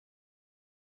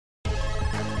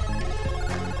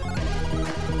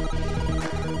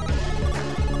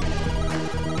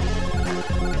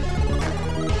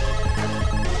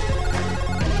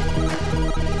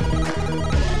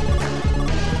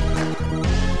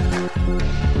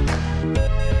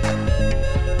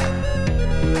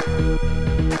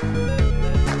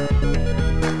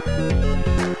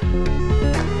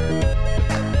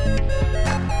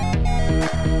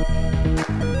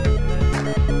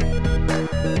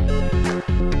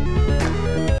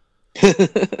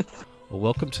Well,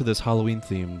 welcome to this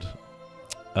Halloween-themed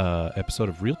episode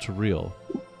of Reel to Reel.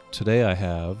 Today I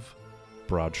have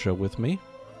Broadshow with me.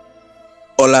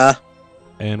 Hola.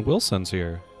 And Wilson's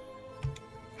here.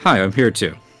 Hi, I'm here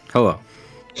too. Hello.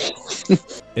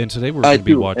 And today we're going to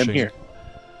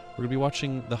be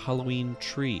watching The Halloween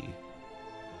Tree.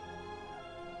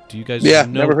 Do you guys know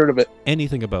never heard of it.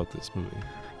 anything about this movie?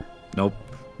 Nope.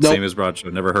 Nope. Same as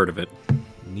Broadshow. Never heard of it.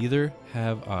 Neither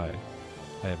have I.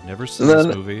 I have never seen this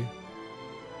movie.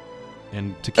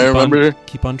 And to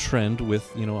keep on trend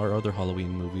with, our other Halloween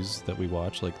movies that we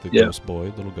watch, like the Ghost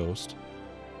Boy, Little Ghost.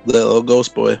 The little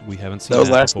Ghost Boy. We haven't seen that. Was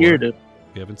last before. year, dude.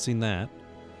 We haven't seen that.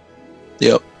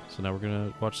 Yep. So now we're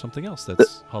gonna watch something else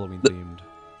that's Halloween themed.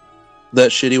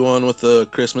 That shitty one with the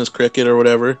Christmas cricket or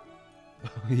whatever.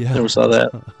 Yeah. Never saw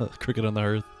that. Cricket on the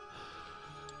Hearth.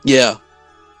 Yeah.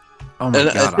 Oh my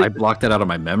god, I blocked that out of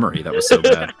my memory. That was so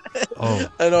bad. Oh,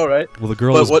 I know, right? Well, the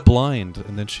girl was blind,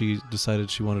 and then she decided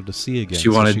she wanted to see again. She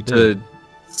wanted to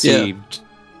see,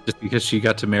 just because she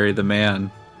got to marry the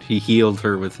man. He healed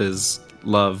her with his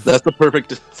love. That's the perfect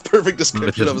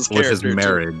description of his character.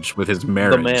 With his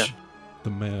marriage. The man. The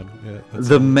man. Yeah.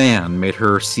 The man made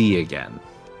her see again.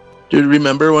 Dude,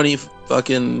 remember when he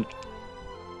fucking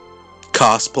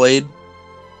cosplayed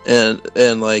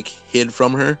and like hid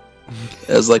from her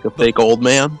as like a fake old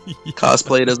man?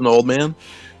 Cosplayed as an old man?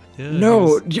 Yeah,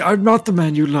 no, I'm not the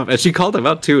man you love. And she called him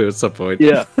out too at some point.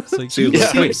 Yeah. It's like, you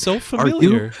seem so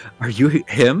familiar. Are you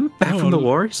him back from the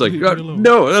war? He's like,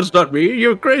 no, that's not me.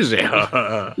 You're crazy.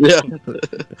 Yeah.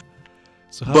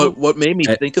 But what made me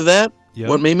think of that? Yeah.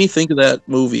 What made me think of that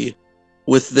movie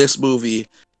with this movie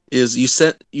is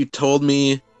you told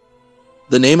me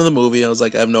the name of the movie, and I was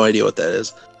like, I have no idea what that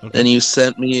is. Okay. And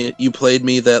you played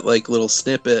me that like little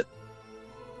snippet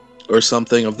or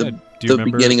something of the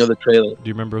beginning of the trailer. Do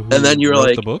you remember who and then you were wrote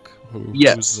like, the book?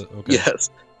 Yes. Okay. Yes.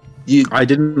 I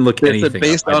didn't look anything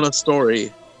based on a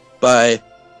story by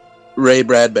Ray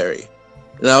Bradbury.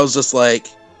 And I was just like,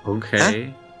 okay.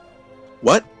 Huh?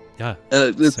 What? Yeah.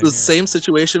 And it's the same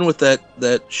situation with that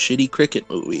shitty cricket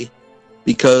movie.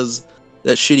 Because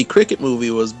that shitty cricket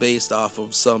movie was based off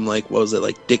of some, like, what was it,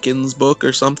 like Dickens book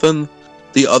or something?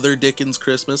 The other Dickens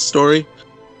Christmas story?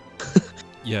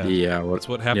 Yeah. Yeah. That's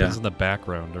what happens in the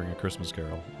background during A Christmas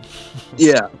Carol.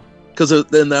 Yeah. Because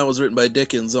then that was written by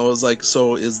Dickens. I was like,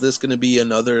 so is this going to be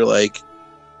another, like,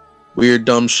 weird,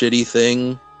 dumb, shitty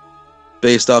thing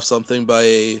based off something by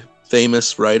a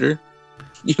famous writer?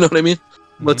 You know what I mean?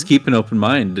 Let's keep an open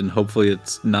mind, and hopefully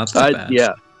it's not that bad.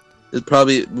 Yeah.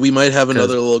 We might have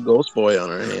another little ghost boy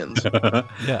on our hands.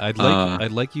 Yeah,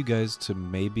 I'd like you guys to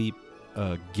maybe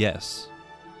guess,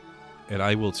 and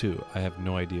I will too. I have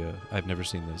no idea. I've never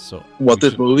seen this, so what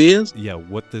this movie is? Yeah,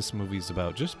 what this movie's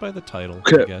about, just by the title,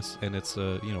 I guess. And it's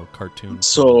a cartoon.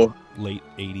 So late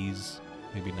 '80s,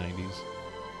 maybe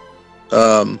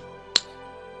 '90s.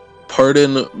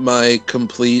 Pardon my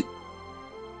complete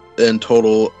and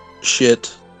total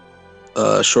shit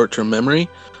short-term memory,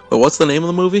 but what's the name of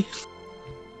the movie?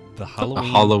 The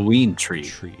Halloween Tree.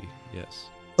 Yes.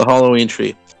 The Halloween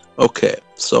Tree. Okay,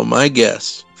 so my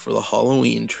guess for the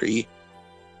Halloween Tree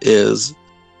is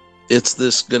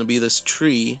it's gonna be this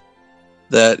tree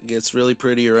that gets really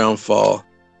pretty around fall,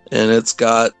 and it's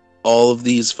got all of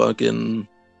these fucking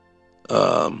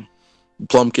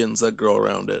plumpkins that grow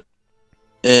around it.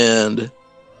 And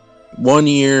one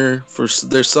year,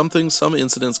 there's some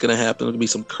incident's gonna happen. It'll be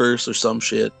some curse or some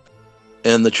shit,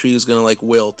 and the tree is gonna like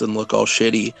wilt and look all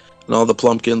shitty, and all the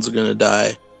plumpkins are gonna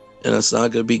die, and it's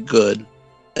not gonna be good.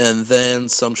 And then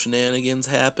some shenanigans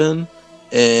happen,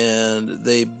 and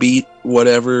they beat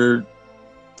whatever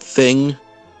thing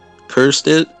cursed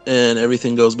it, and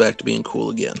everything goes back to being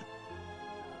cool again.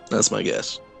 That's my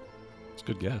guess. It's a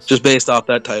good guess. Just based off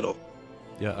that title.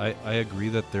 Yeah, I agree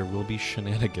that there will be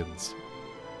shenanigans.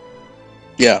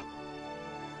 Yeah.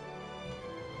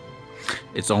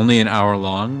 It's only an hour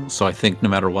long, so I think no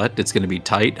matter what, it's going to be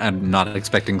tight. I'm not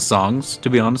expecting songs, to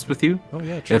be honest with you. Oh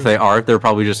yeah, true. If they are, they're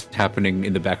probably just happening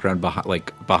in the background,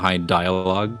 behind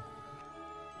dialogue.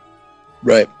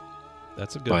 Right.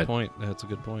 That's a good point. That's a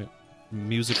good point.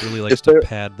 Music really likes to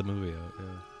pad the movie out. Yeah.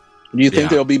 Do you think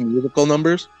there'll be musical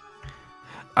numbers?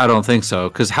 I don't think so,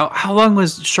 because how long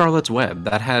was Charlotte's Web?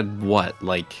 That had what,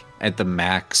 like at the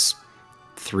max,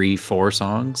 3-4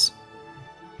 songs?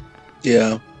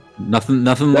 Yeah. Nothing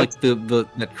like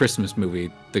that Christmas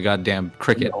movie, the goddamn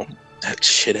cricket. No, that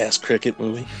shit ass cricket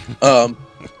movie.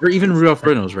 Or even Rudolph the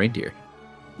Red-Nosed Reindeer.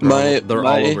 They're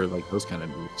all over like those kind of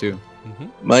movies too.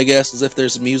 Mm-hmm. My guess is if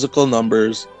there's musical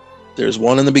numbers, there's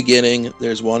one in the beginning,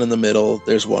 there's one in the middle,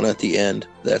 there's one at the end.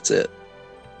 That's it.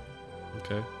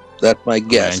 Okay. That's my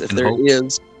guess.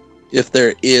 If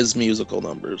there is musical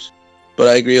numbers, but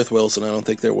I agree with Wilson. I don't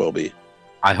think there will be.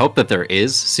 I hope that there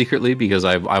is secretly, because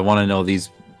I want to know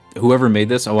whoever made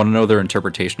this. I want to know their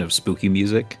interpretation of spooky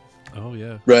music. Oh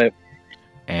yeah, right.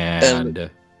 And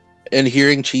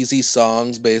hearing cheesy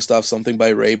songs based off something by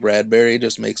Ray Bradbury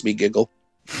just makes me giggle.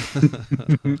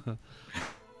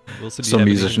 Wilson, some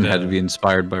musician had to be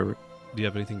inspired by. Do you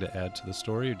have anything to add to the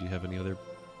story, or do you have any other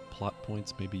plot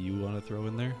points maybe you want to throw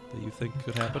in there that you think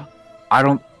could happen? I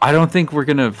don't think we're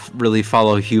gonna really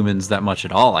follow humans that much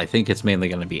at all. I think it's mainly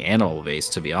gonna be animal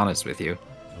based, to be honest with you.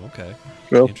 Okay.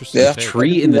 Well, interesting. yeah.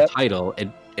 Tree in the title,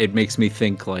 it makes me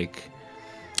think like,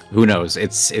 who knows?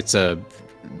 It's a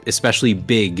especially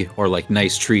big or like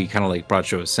nice tree, kind of like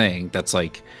Bracho was saying. That's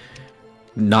like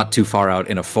not too far out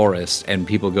in a forest, and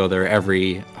people go there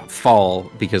every fall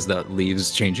because the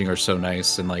leaves changing are so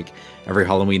nice, and like every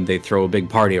Halloween they throw a big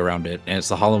party around it, and it's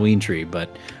the Halloween tree.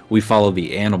 But we follow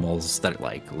the animals that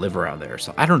like live around there,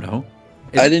 so I don't know.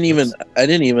 I didn't even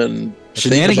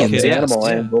think about the animal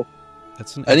angle. I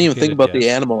didn't even think about the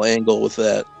animal angle with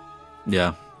that.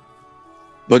 Yeah,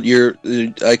 but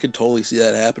I could totally see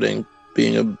that happening,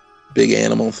 being a big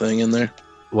animal thing in there.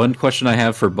 One question I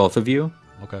have for both of you.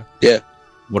 Okay. Yeah.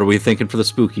 What are we thinking for the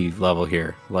spooky level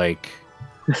here? Like,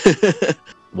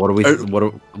 what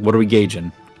are we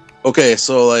gauging? Okay,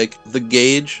 so like the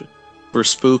gauge for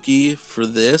spooky for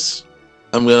this,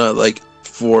 I'm gonna like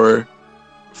for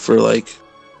like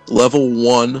level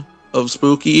 1 of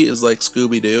spooky is like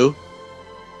Scooby-Doo,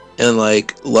 and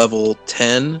like level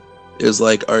 10 is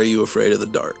like Are You Afraid of the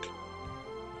Dark?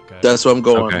 Okay. That's what I'm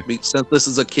going. Okay. Since this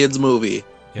is a kids movie,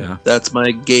 yeah, that's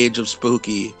my gauge of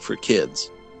spooky for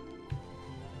kids.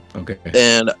 Okay.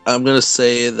 And I'm gonna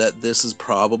say that this is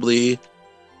probably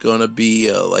gonna be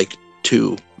like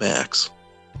 2 max.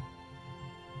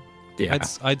 Yeah,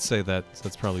 I'd say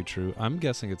that's probably true. I'm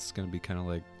guessing it's gonna be kind of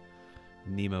like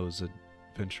Nemo's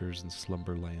Adventures in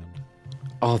Slumberland.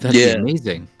 Oh, that'd be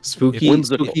amazing! Spooky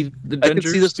adventures. I could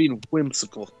see this being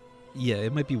whimsical. Yeah,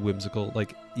 it might be whimsical.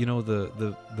 Like, you know,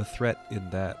 the threat in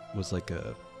that was like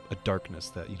a darkness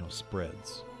that, you know,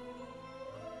 spreads.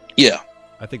 Yeah.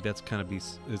 I think it's gonna be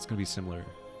similar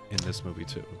in this movie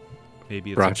too.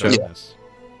 Maybe it's Bracho. a darkness.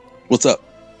 What's up?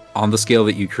 On the scale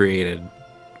that you created,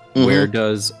 where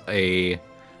does I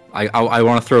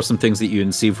want to throw some things at you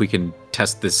and see if we can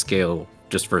test this scale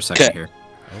just for a second here.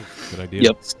 Oh, good idea.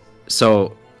 Yep.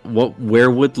 So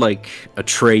where would like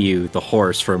Atreyu, the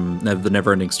horse from the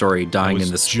Neverending Story, dying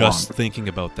in the swamp? Just thinking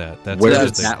about that. Where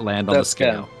does that land on the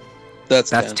scale? 10.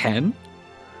 That's 10.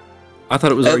 I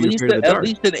thought it was Are You Afraid of the Dark? At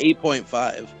least an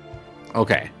 8.5.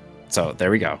 Okay, so there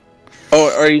we go.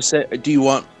 Oh, are you saying?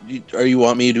 Are you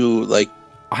want me to like?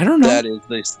 I don't know. That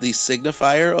is the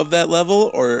signifier of that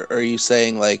level, or are you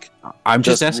saying like? I'm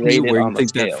just asking you where you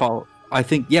think that fall. I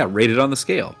think rated on the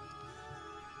scale.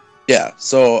 Yeah,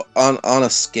 so on a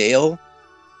scale,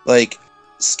 like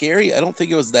scary. I don't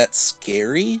think it was that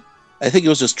scary. I think it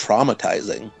was just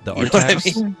traumatizing. The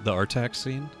Artax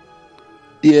scene.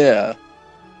 Yeah.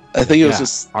 I think it was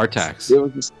just Artax. It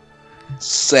was just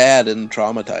sad and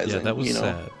traumatizing. Yeah, that was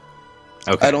sad.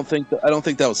 Okay. I don't think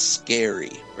that was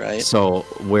scary, right? So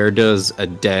where does a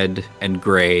dead and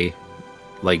gray,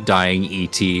 like dying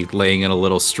ET laying in a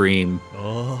little stream?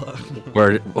 Oh.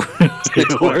 Where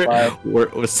 6.5. Where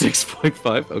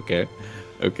 6.5?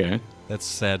 Okay. That's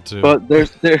sad too. But there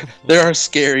are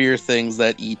scarier things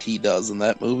that ET does in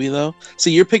that movie, though. So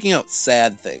you're picking out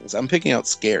sad things. I'm picking out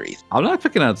scary. I'm not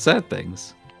picking out sad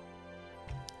things.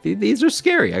 These are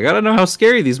scary. I gotta know how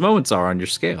scary these moments are on your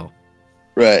scale.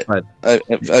 Right. But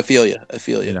I feel you.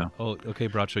 You know. Oh, okay,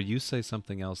 Bracho. You say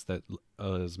something else that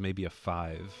is maybe a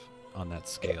 5 on that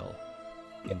scale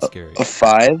in scary. A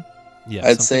 5? Yeah.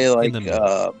 I'd say like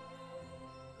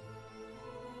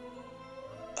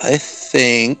I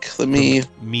think. Let me.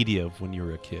 Media of when you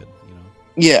were a kid, you know.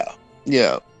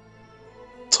 Yeah.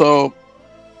 So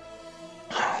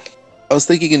I was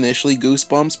thinking initially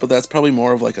Goosebumps, but that's probably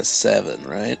more of like a 7,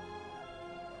 right?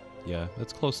 Yeah,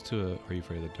 that's close to Are You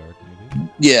Afraid of the Dark, maybe?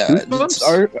 Yeah.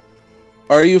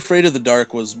 Are You Afraid of the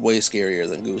Dark was way scarier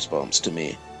than Goosebumps to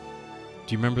me.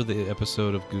 Do you remember the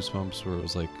episode of Goosebumps where it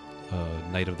was like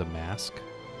Night of the Mask?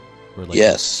 Where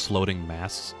like floating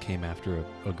masks came after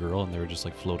a girl and they were just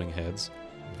like floating heads?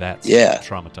 That's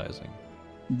traumatizing.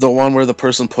 The one where the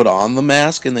person put on the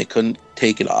mask and they couldn't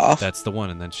take it off? That's the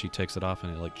one, and then she takes it off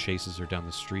and it like chases her down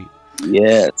the street.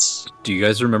 Yes. Do you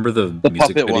guys remember the music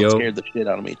puppet video? One scared the shit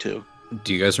out of me too.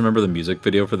 Do you guys remember the music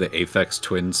video for the Aphex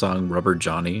Twin song Rubber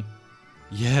Johnny?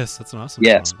 Yes, that's an awesome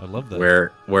song. I love that.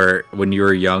 Where when you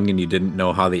were young and you didn't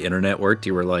know how the internet worked,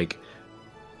 you were like,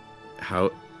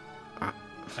 how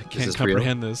I can't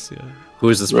comprehend this. Yeah. Who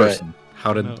is this person?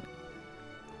 How did?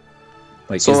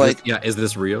 Like, so is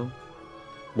this real?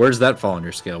 Where does that fall on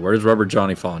your scale? Where does Rubber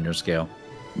Johnny fall on your scale?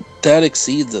 That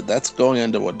exceeds it. That's going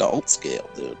into adult scale,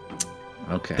 dude.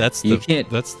 Okay. That's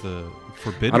the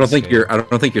forbidden. I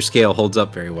don't think your scale holds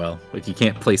up very well. Like, you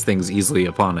can't place things easily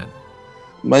upon it.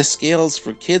 My scale's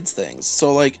for kids things.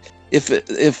 So like if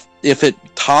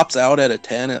it tops out at a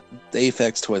 10, the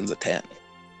Aphex Twin's a 10.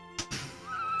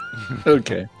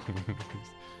 Okay.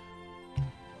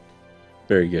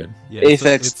 Very good. Yeah,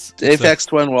 Aphex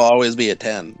Twin will always be a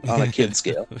 10 on a kid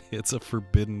scale. It's a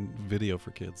forbidden video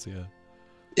for kids, yeah.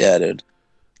 Yeah, dude.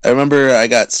 I remember I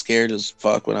got scared as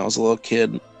fuck when I was a little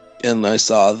kid and I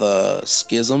saw the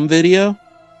Schism video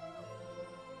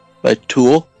by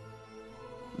Tool.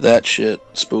 That shit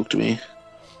spooked me.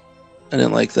 I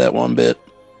didn't like that one bit.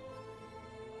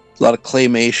 A lot of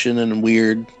claymation and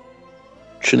weird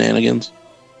shenanigans.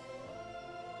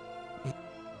 Yeah,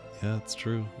 that's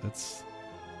true.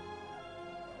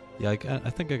 Yeah, I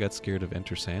think I got scared of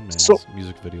Enter Sandman's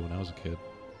music video when I was a kid.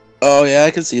 Oh yeah,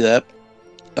 I can see that.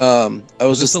 I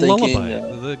was just thinking.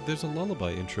 Lullaby. There's a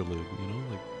lullaby interlude, you know,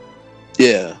 like.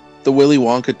 Yeah, the Willy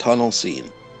Wonka tunnel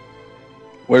scene.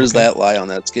 Where does that lie on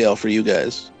that scale for you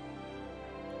guys?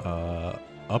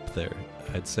 Up there.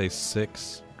 I'd say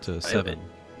 6 to 7.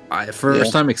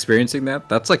 First time experiencing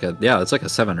that's like a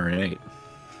 7 or an 8.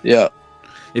 Yeah.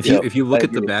 If you look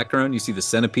at the background, you see the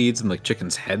centipedes and like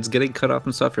chickens' heads getting cut off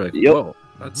and stuff. You're like, whoa,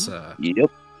 that's Yep.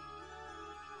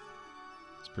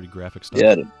 It's pretty graphic stuff.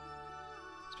 Yeah.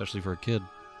 Especially for a kid.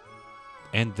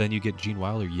 And then you get Gene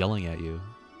Wilder yelling at you.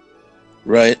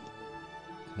 Right.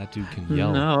 That dude can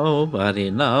yell. Nobody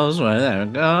knows where they're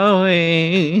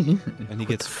going. And he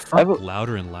gets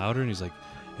louder and louder, and he's like,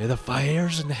 "Yeah, the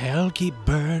fires in hell keep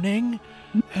burning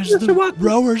as the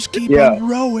rowers keep on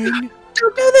rowing."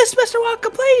 Don't do this, Mr.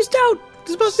 Wonka, please don't.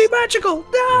 It's supposed to be magical.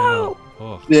 No.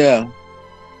 Oh. Yeah.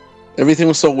 Everything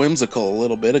was so whimsical a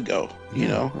little bit ago, you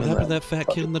know. What happened to that fat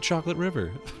kid in the Chocolate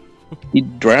River? He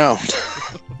drowned.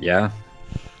 Yeah.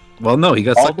 Well, no, he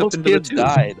got sucked up into the tube.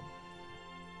 Died.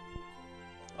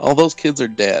 All those kids are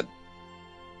dead.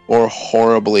 Or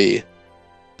horribly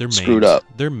screwed up.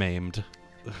 They're maimed.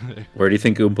 Where do you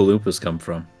think Oompa Loompas come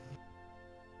from?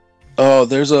 Oh,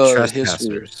 there's a history.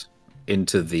 Trespassers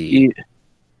into the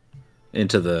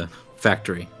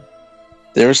factory.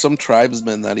 There were some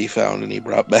tribesmen that he found and he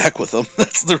brought back with him.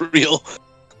 That's the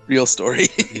real story.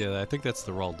 Yeah, I think that's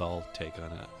the Roald Dahl take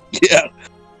on it.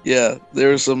 Yeah. There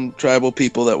were some tribal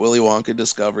people that Willy Wonka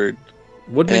discovered.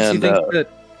 What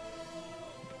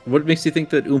makes you think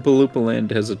that Oompa Loompa Land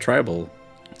has a tribal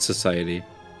society?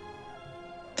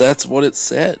 That's what it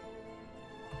said.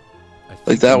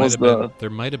 Like that was there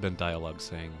might have been dialogue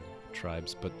saying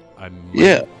tribes, but I might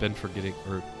have been forgetting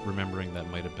or remembering that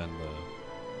might have been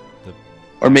the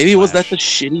or maybe was that the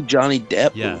shitty Johnny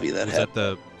Depp movie that was had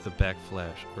the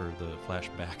backflash or the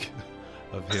flashback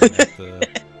of him at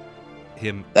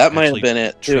him that might have been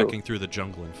it too. Trekking through the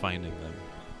jungle and finding them.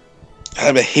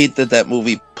 I hate that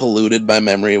movie polluted my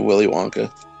memory of Willy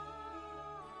Wonka.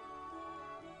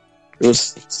 It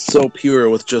was so pure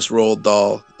with just Roald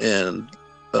Dahl and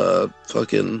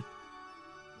fucking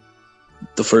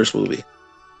the first movie,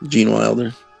 Gene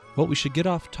Wilder. Well, we should get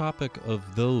off topic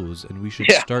of those, and we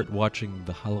should start watching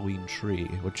The Halloween Tree.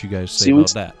 What you guys say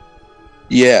about that?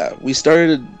 Yeah, we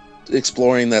started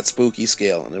exploring that spooky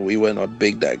scale, and then we went on a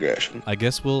big digression. I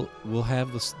guess we'll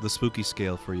have the spooky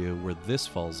scale for you, where this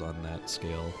falls on that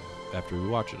scale after we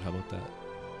watch it. How about that?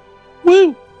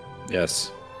 Woo!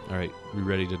 Yes. All right, we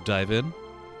ready to dive in?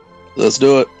 Let's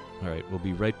do it. All right, we'll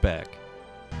be right back.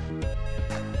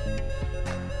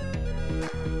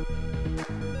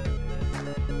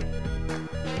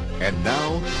 And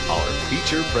now, our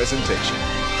feature presentation.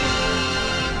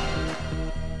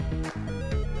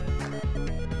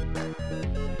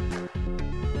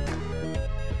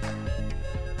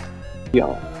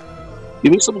 Yeah.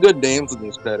 Give me some good names in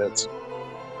these credits.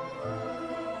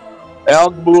 Al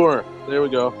Moore. There we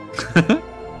go.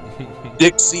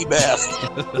 Dick Seabass.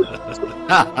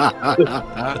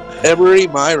 Emery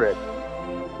Myrick.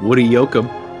 Woody Yoakum.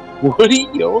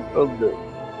 Dude.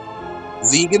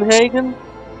 Ziegenhagen.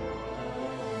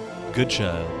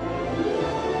 Goodchild.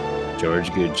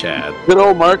 George Goodchild. Good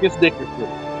old Marcus Dickerson.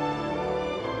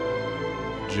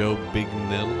 Joe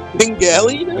Bignell.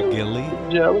 Bingelli? McGilly.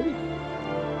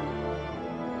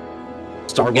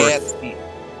 Starboard.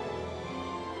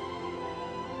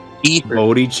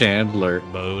 Bodie Chandler.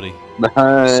 Bodie.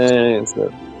 Nice.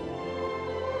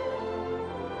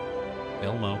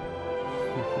 Elmo.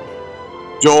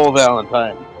 Joel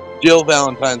Valentine. Jill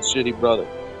Valentine's shitty brother.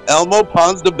 Elmo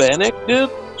Pons de Bannock, dude?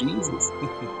 Jesus.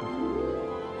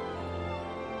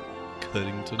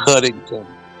 Cuddington.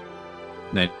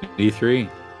 93.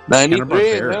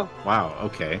 93, yeah. Wow,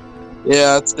 okay.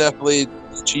 Yeah, it's definitely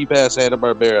cheap-ass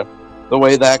Hanna-Barbera. The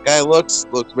way that guy looks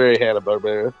very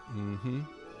Hanna-Barbera. Mm-hmm.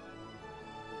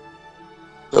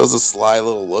 That was a sly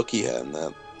little look he had in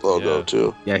that logo,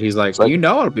 too. Yeah, he's like, you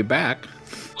know I'll be back.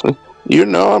 You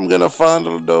know I'm gonna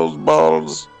fondle those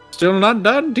balls. Still not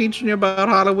done teaching you about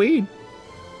Halloween.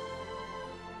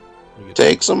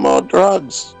 Take some more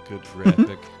drugs. Good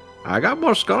graphic. I got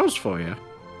more skulls for you.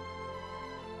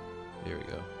 Here we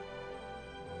go.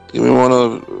 Give me one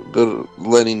of the good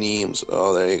Lenny Neems.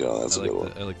 Oh, there you go. That's a good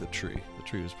one. I like the tree. The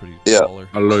tree was pretty Yeah. taller.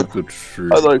 I like the tree.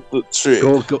 I like the tree.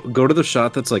 Go to the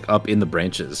shot that's like up in the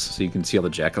branches so you can see all the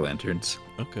jack-o'-lanterns.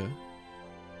 Okay.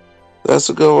 That's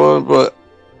a good one, but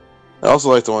I also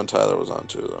like the one Tyler was on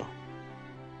too, though.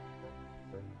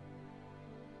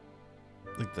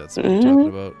 I think that's what you're talking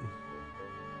about.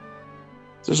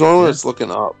 There's one where it's looking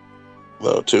up,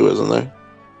 though, too, isn't there?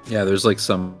 Yeah, there's like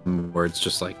some where it's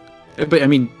just like, but I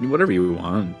mean, whatever you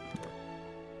want.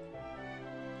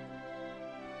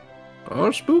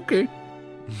 Oh, spooky.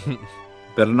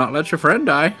 Better not let your friend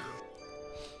die.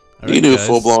 All you right, do guys.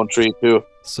 full-blown tree, too.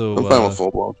 So, I'm fine with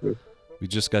full-blown tree. we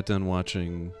just got done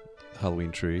watching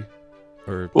Halloween Tree.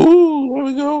 Ooh, there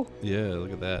we go. Yeah,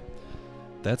 look at that.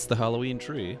 That's the Halloween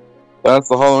tree. That's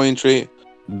the Halloween tree.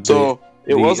 So,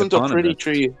 it wasn't a eponymous. pretty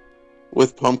tree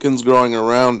with pumpkins growing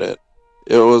around it.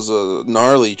 It was a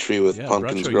gnarly tree with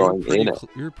pumpkins Bracho, growing in it.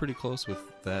 You're pretty close with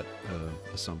that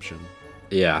assumption.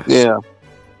 Yeah. Yeah.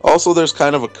 Also, there's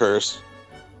kind of a curse.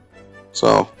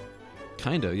 So.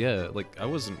 Kinda, yeah. Like, I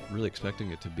wasn't really expecting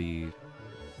it to be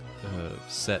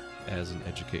set as an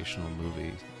educational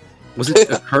movie. Was it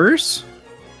a curse?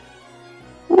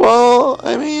 Well,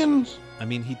 I mean,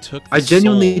 he took. I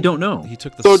genuinely soul. don't know. He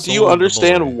took the. So, soul do you of the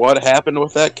understand boy. what happened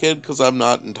with that kid? Because I'm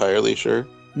not entirely sure.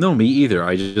 No, me either.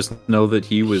 I just know that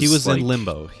he was. He was like, in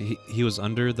limbo. He was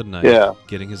under the knife,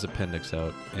 getting his appendix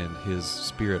out, and his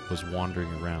spirit was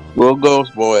wandering around. Little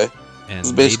Ghost Boy. And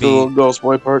It's basically Little Ghost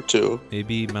Boy Part 2.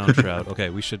 Maybe Mount Trout. Okay,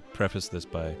 we should preface this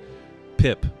by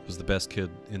Pip was the best kid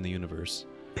in the universe.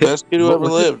 Best kid who ever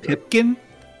lived. Pipkin?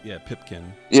 Yeah,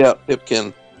 Pipkin. Yeah,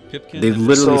 Pipkin. Pipkin. They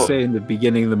literally say in the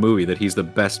beginning of the movie that he's the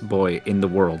best boy in the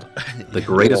world, the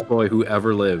greatest boy who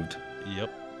ever lived.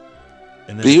 Yep.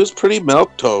 And then He was pretty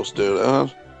milquetoast,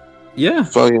 dude. Yeah.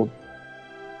 Fucking.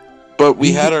 But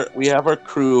we have our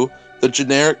crew, the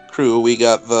generic crew. We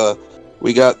got the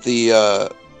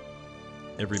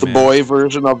Everyman. boy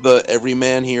version of the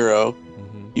everyman hero.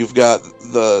 Mm-hmm. You've got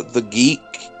the geek.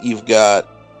 You've got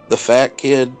the fat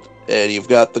kid, and you've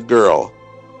got the girl.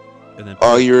 And then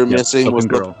All you were Yep, missing was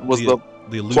girl.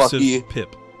 the elusive plucky-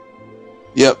 Pip.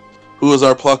 Yep, who was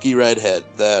our plucky redhead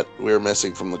that we were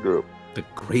missing from the group. The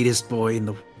greatest boy in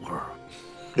the world.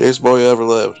 Greatest boy who ever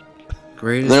lived.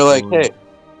 Greatest. And they're like, boy hey,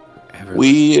 ever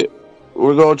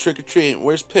we're going trick or treating.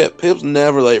 Where's Pip? Pip's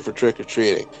never late for trick or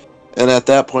treating. And at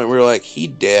that point, we were like, he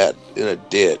dead in a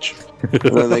ditch. And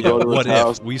then they go to his What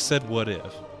house. if? We said what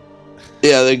if.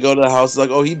 Yeah, they go to the house. It's like,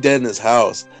 oh, he dead in his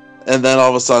house. And then all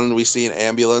of a sudden, we see an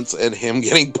ambulance and him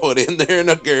getting put in there in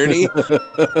a gurney.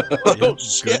 Oh, Yep,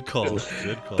 shit. good call.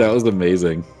 Good call. That was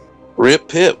amazing. Rip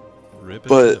Pip. Rip it,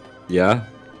 but- Pip. Yeah.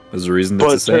 There's a reason But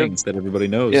that's a saying turns- that everybody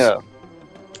knows. Yeah.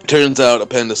 Turns out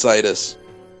appendicitis.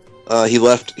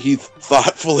 He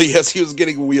thoughtfully, as he was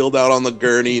getting wheeled out on the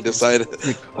gurney, decided,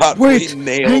 Wait,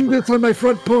 nailed hang this on my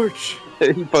front porch.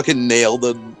 he fucking nailed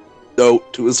a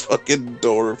note to his fucking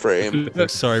door frame. Like,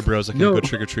 sorry, bros, I can't No. go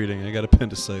trick or treating. I got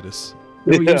appendicitis.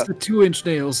 No, Yeah. use the 2-inch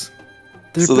nails.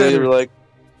 They're So better. they were like,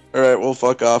 all right, we'll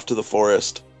fuck off to the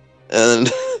forest.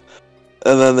 And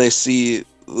and then they see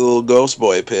the little ghost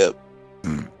boy Pip.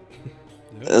 And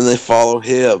they follow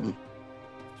him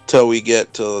till we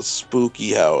get to the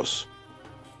spooky house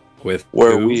With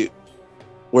where who? we meet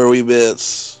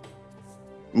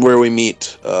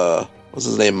what's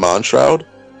his name, Monshroud?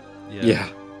 Yeah.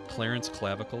 Clarence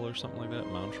Clavicle or something like that.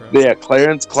 Mountrout. Yeah,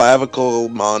 Clarence Clavicle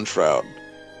Monshroud,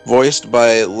 voiced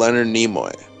by Leonard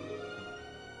Nimoy.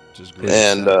 Which is great.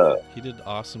 And he did an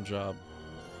awesome job.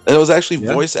 it was actually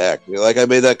Yeah. voice acting. Like, I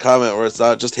made that comment where it's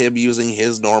not just him using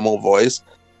his normal voice.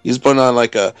 He's putting on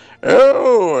like a,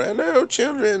 oh, hello,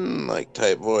 children, like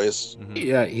type voice. Mhm.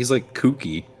 Yeah, he's like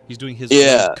kooky. He's doing his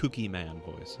kooky man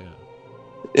voice. Yeah.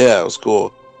 Yeah, it was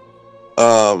cool.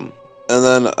 And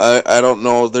then I don't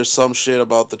know, there's some shit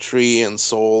about the tree and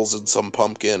souls and some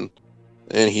pumpkin,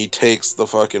 and he takes the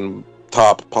fucking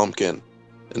top pumpkin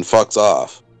and fucks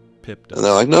off. Pip does. And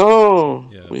they're like, no,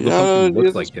 Yeah. we The gotta pumpkin get looked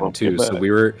this like him pumpkin too. So back."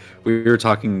 we were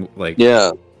talking like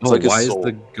Yeah, oh, why is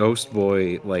the ghost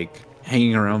boy like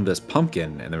hanging around this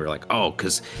pumpkin? And they were like, oh,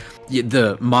 because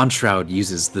the Monshroud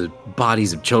uses the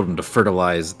bodies of children to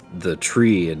fertilize the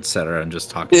tree, etc. And just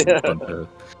talking a bunch of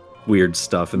weird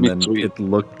stuff. And then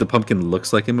the pumpkin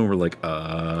looks like him, and we're like,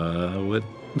 what?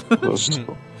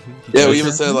 Yeah, we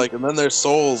even said like, and then their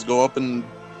souls go up in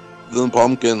the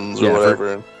pumpkins or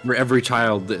whatever. For every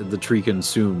child the tree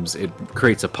consumes, it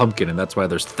creates a pumpkin, and that's why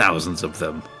there's thousands of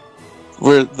them.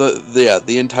 We're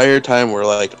the entire time we're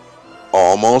like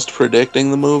almost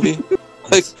predicting the movie,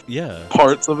 like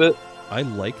parts of it. I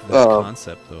like that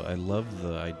concept though. I love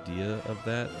the idea of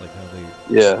that, like how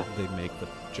they make the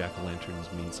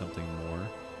jack-o'-lanterns mean something more.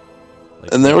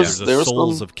 Like, and there was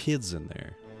souls of kids in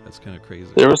there. That's kind of crazy.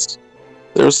 There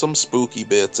was some spooky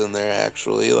bits in there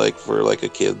actually, like for like a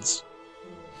kids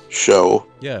show.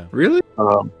 Yeah, really.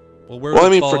 Well, where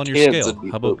does it fall on your scale?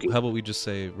 How about we just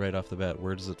say right off the bat,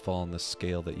 where does it fall on the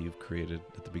scale that you've created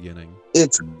at the beginning?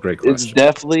 It's a great question.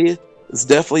 It's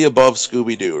definitely above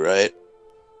Scooby-Doo, right?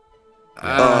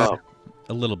 A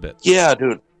little bit. Yeah,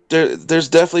 dude. There's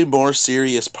definitely more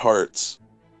serious parts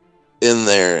in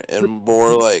there, and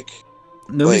more like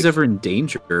nobody's ever in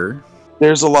danger.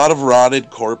 There's a lot of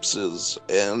rotted corpses,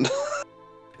 and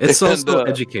it's also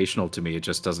educational to me. It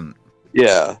just doesn't.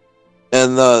 Yeah,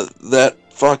 and that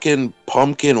fucking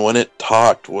pumpkin when it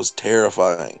talked was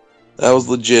terrifying. That was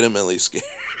legitimately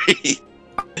scary.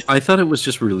 I thought it was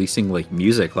just releasing like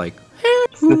music, like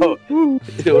no,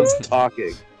 it was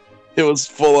talking. It was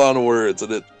full on words,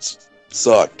 and it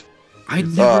sucked. I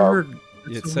never heard.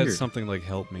 It said something like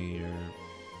 "help me" or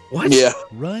what? Yeah,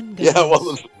 run, guys.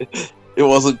 Yeah, it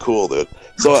wasn't cool, dude.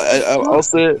 So I'll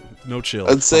say no chill.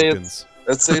 I'd say it's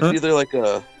either like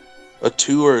a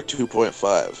 2 or a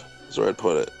 2.5 is where I'd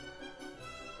put it.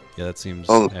 Yeah, that seems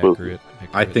accurate.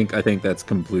 I think that's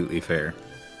completely fair.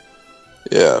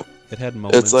 Yeah, it had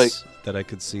moments that I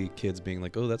could see kids being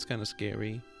like, "Oh, that's kind of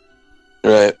scary."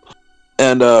 Right,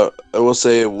 and I will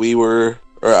say I was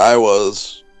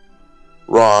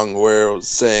wrong where it was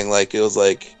saying like it was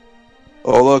like,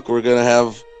 "Oh, look, we're gonna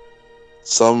have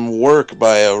some work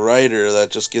by a writer that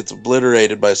just gets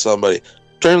obliterated by somebody."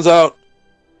 Turns out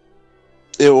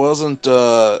it wasn't.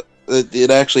 It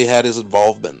actually had his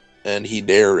involvement, and he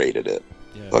narrated it.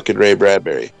 Yeah. Fucking Ray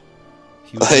Bradbury.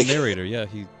 He was the narrator. Yeah,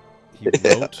 he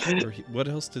wrote. Or what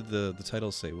else did the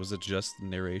title say? Was it just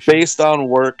narration? Based on a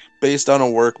work by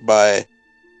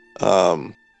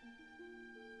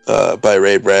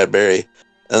Ray Bradbury,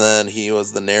 and then he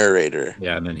was the narrator.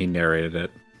 Yeah, and then he narrated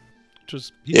it. He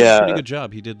did a pretty good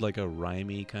job. He did like a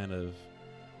rhymey kind of.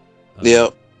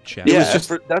 Chapter. Yeah,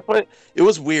 that's why it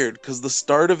was weird because the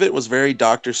start of it was very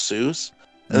Dr. Seuss,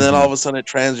 and then all of a sudden it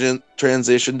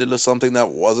transitioned into something that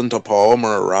wasn't a poem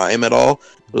or a rhyme at all.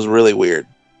 It was really weird.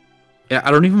 Yeah, I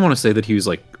don't even want to say that he was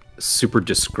like super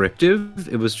descriptive.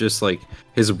 It was just like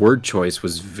his word choice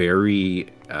was very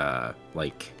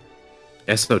like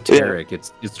esoteric. Yeah.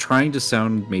 It's trying to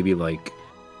sound maybe like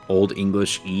Old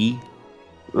English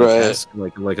right,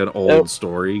 like an old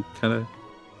story kind of.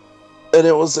 And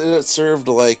it served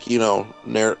like,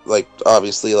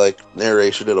 obviously like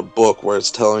narration in a book where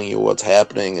it's telling you what's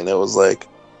happening, and it was all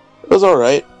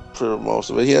right for most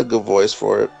of it. He had a good voice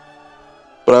for it,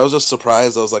 but I was just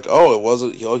surprised. I was like, oh, it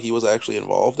wasn't. He was actually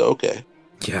involved. Okay.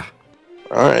 Yeah.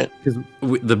 All right. Because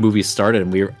the movie started,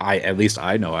 and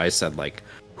I said like,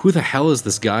 who the hell is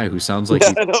this guy who sounds like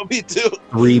me too.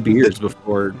 3 beers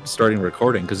before starting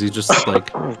recording? Because he's just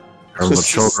like. And the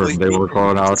children, they were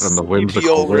going out in the whimsical Sleepy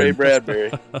old Ray Bradbury.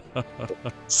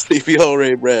 Sleepy old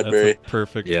Ray Bradbury. That's a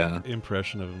perfect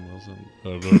impression of him, wasn't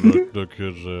the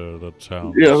kids there, the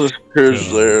town. Yeah, the kids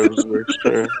there.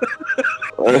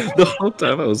 The whole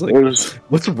time I was like,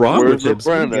 what's wrong with him?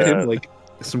 Get him like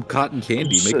some cotton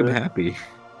candy, make him happy.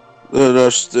 They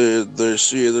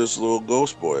see this little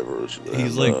ghost boy version.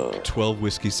 He's like 12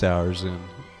 whiskey sours in.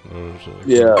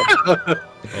 Yeah.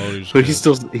 But he's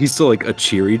still like a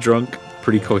cheery drunk,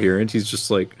 pretty coherent. He's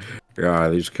just like, yeah,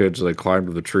 these kids, they climbed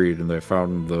to the tree and they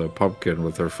found the pumpkin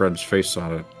with their friend's face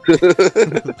on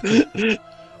it.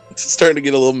 It's starting to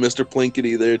get a little Mr.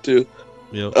 Plinkety there too.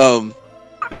 Yep.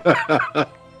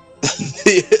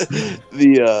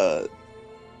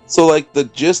 So like the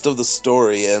gist of the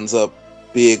story ends up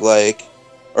being like,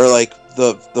 or like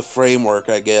the framework,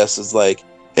 I guess, is like,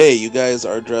 hey, you guys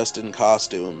are dressed in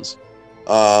costumes.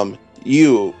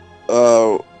 You're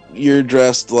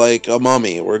dressed like a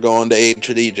mummy. We're going to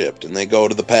ancient Egypt, and they go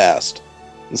to the past.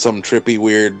 And some trippy,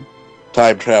 weird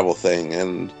time travel thing.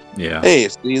 And hey,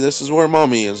 see, this is where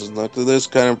mummy is. And look at this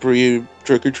kind of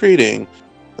trick-or-treating.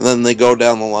 And then they go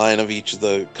down the line of each of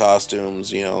the costumes,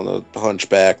 the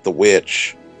hunchback, the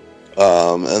witch,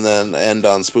 and then end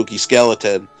on Spooky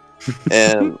Skeleton,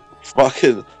 and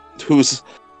fucking what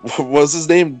was his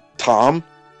name? Tom?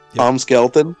 Yep. Tom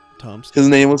Skeleton? His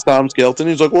name was Tom Skeleton.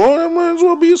 He's like, well, I might as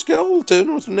well be a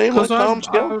skeleton with a name like Tom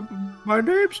Skeleton. My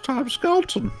name's Tom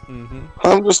Skeleton. Mm-hmm.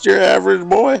 I'm just your average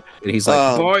boy. And he's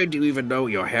like, boy, do you even know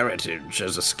your heritage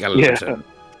as a skeleton?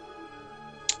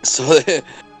 Yeah. So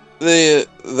they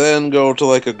then go to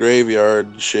like a graveyard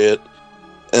and shit,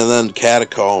 and then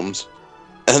catacombs,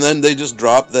 and then they just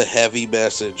drop the heavy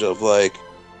message of like,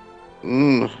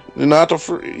 you're not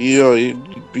afraid. You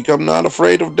become not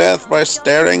afraid of death by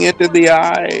staring it in the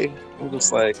eye. I'm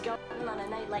just like,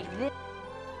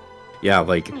 yeah,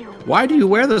 like, why do you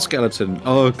wear the skeleton?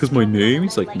 Oh, because my name.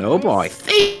 He's like, no, boy,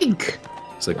 think.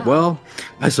 It's like, well,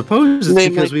 I suppose it's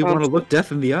because we want to look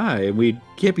death in the eye, and we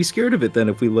can't be scared of it. Then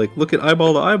if we like look at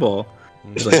eyeball to eyeball,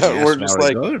 it's like, yeah, we're just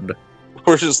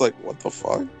like, what the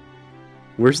fuck?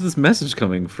 Where's this message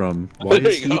coming from? Why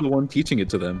is he the one teaching it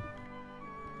to them?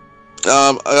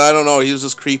 I don't know. He was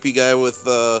this creepy guy with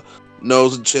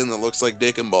nose and chin that looks like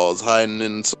dick and balls hiding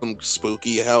in some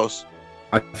spooky house.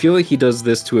 I feel like he does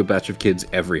this to a batch of kids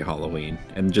every Halloween,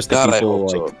 and just the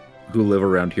people who live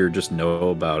around here just know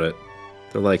about it.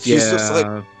 They're like, he's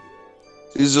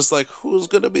just like, who's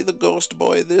gonna be the ghost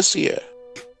boy this year?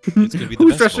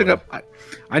 Who's dressing up?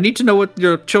 I need to know what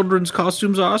your children's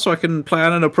costumes are so I can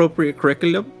plan an appropriate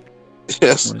curriculum.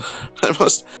 Yes,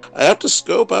 I have to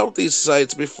scope out these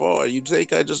sites before. You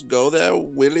think I just go there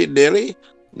willy-nilly?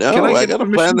 No, I gotta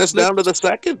plan this down to the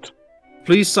second.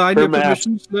 Please sign your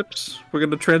permission slips. We're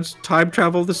gonna time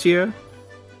travel this year.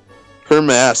 Her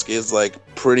mask is like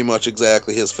pretty much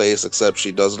exactly his face, except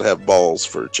she doesn't have balls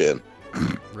for a chin.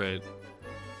 Right.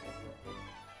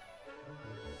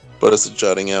 But it's a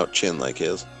jutting out chin like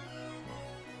his.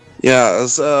 Yeah,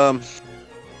 it's,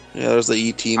 there's the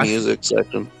E.T. music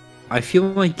section. I feel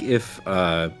like if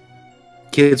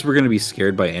kids were going to be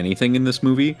scared by anything in this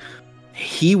movie,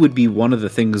 he would be one of the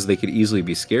things they could easily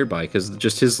be scared by, because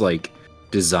just his like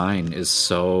design is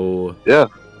so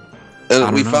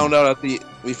And we found out at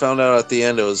the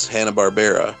end it was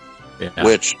Hanna-Barbera,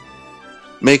 which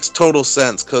makes total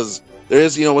sense because there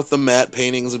is, with the matte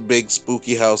paintings and big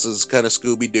spooky houses, kind of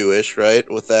Scooby-Doo-ish, right?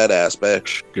 With that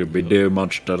aspect. Scooby-Doo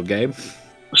monster game.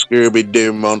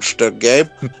 Scooby-Doo monster game,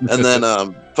 and then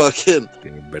fucking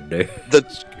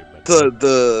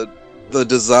the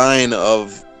design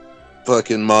of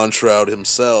fucking Monshroud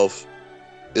himself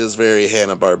is very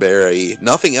Hanna-Barbera-y.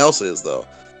 Nothing else is though.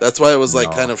 That's why it was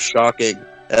like kind of shocking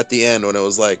at the end when it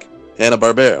was like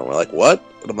Hanna-Barbera. And we're like, what?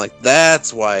 And I'm like,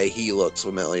 that's why he looks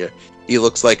familiar. He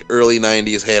looks like early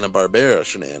 '90s Hanna-Barbera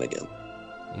shenanigan.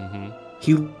 Mm-hmm.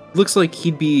 He looks like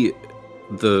he'd be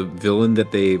the villain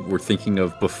that they were thinking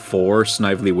of before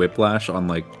Snively Whiplash on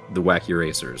like the Wacky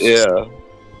Racers. Yeah,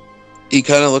 he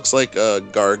kind of looks like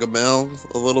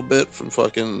Gargamel a little bit from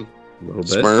fucking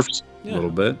Smurfs. Yeah, a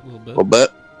little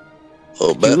bit.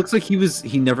 He looks like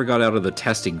he never got out of the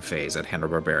testing phase at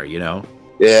Hanna-Barbera,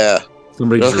 Yeah.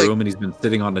 Somebody drew him and he's been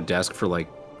sitting on the desk for like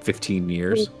 15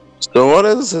 years. So what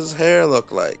does his hair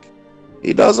look like?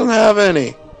 He doesn't have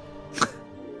any.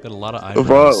 Got a lot of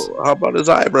eyebrows. How about his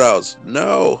eyebrows?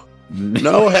 No.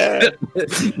 No hair.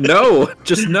 No.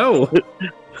 Just no.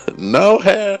 No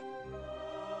hair.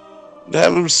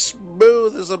 Have him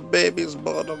smooth as a baby's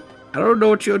bottom. I don't know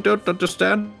what you don't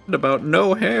understand about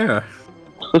no hair.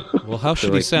 Well, how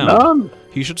should he sound? None.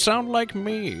 He should sound like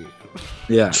me.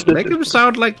 Yeah, make him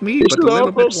sound like me, but a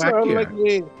little bit wackier. Like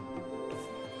me.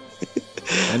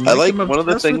 I like one of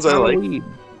the things I like.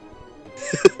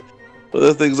 One of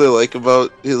the things I like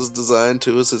about his design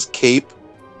too is his cape.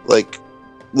 Like,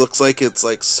 looks like it's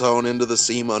like sewn into the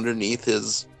seam underneath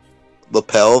his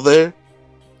lapel there.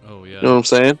 Oh yeah. You know what I'm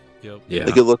saying? Yep. Yeah.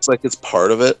 Like it looks like it's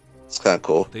part of it. It's kind of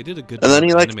cool. They did a good. And then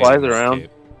he like flies around.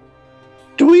 Cape.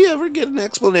 Do we ever get an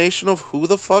explanation of who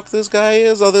the fuck this guy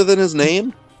is other than his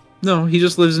name? No, he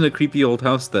just lives in a creepy old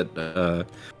house that.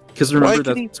 Because remember why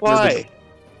can he fly?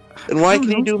 And why can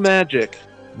he do magic?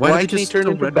 Why can he turn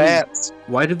into bats?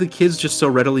 Why do the kids just so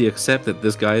readily accept that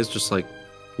this guy is just like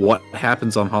what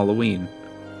happens on Halloween?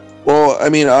 Well, I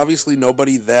mean, obviously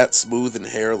nobody that smooth and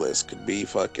hairless could be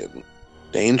fucking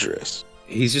dangerous.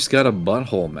 He's just got a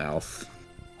butthole mouth.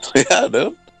 Yeah,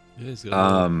 dude. Yeah, he's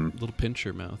got a little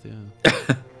pincher mouth, yeah.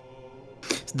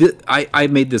 I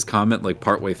made this comment like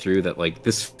partway through that like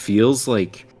this feels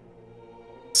like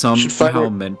somehow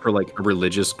meant for like a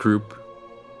religious group.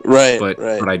 Right, but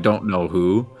I don't know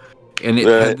who, and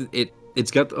it's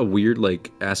got a weird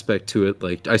like aspect to it.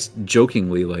 Like I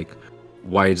jokingly like,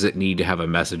 why does it need to have a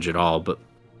message at all? But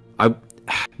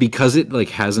because it like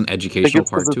has an educational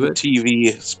part to it.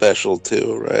 TV special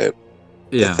too, right?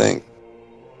 Yeah, I think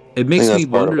it makes me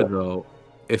wonder though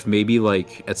if maybe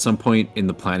like at some point in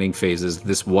the planning phases,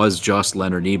 this was just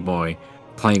Leonard Nimoy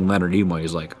playing Leonard Nimoy.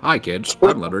 He's like, "Hi kids,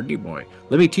 I'm Leonard Nimoy.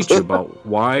 Let me teach you about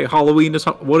why Halloween is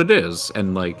what it is,"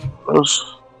 and like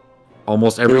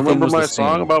almost everything. You remember was my the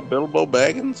song same. about Bilbo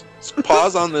Baggins?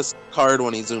 Pause on this card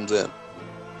when he zooms in.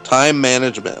 Time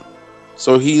management.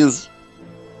 So he's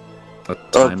a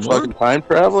time fucking time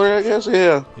traveler, I guess.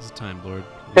 Yeah. He's a time lord.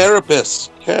 Carapace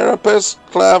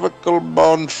clavicle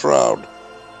bone shroud.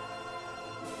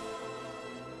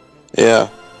 Yeah,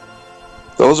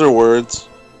 those are words.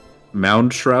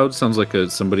 Mound shroud sounds like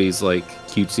somebody's like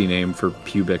cutesy name for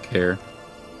pubic hair.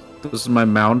 This is my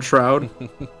mound shroud.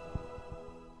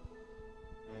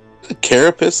 A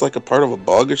carapace, like a part of a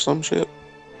bug or some shit.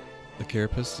 The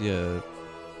carapace, yeah.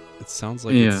 It sounds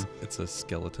like it's a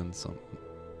skeleton. Something.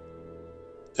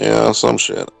 Yeah, some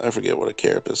shit. I forget what a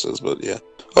carapace is, but yeah.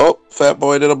 Oh, fat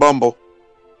boy did a bumble.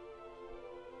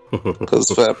 Because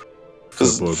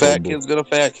fat kid's got a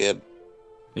fat kid.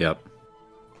 Yep.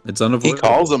 It's unavoidable. He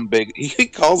calls him big. He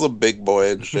calls him big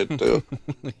boy and shit too.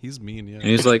 He's mean, yeah. And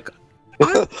he's like,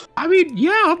 I mean,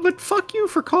 yeah, but fuck you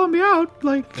for calling me out.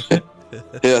 Like,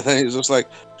 yeah. And he's just like,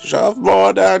 shove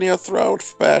more down your throat,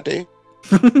 fatty.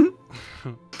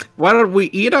 Why don't we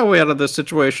eat our way out of this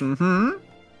situation? And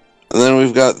then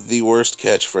we've got the worst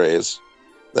catchphrase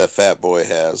that fat boy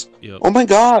has. Yep. Oh my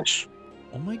gosh.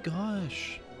 Oh my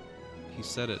gosh. He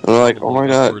said it. I'm like, oh my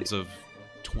god. Words of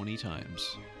 20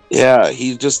 times. Yeah,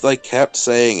 he just like kept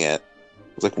saying it.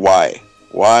 It's like, why?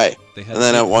 And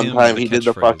then at one time he did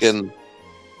the fucking.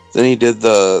 Then he did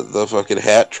the fucking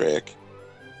hat trick.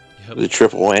 Yep. The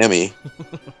triple whammy.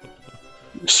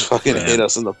 Just fucking hit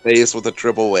us in the face with a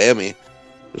triple whammy.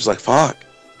 It was like, fuck.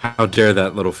 How dare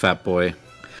that little fat boy.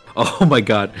 Oh my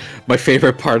god. My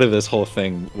favorite part of this whole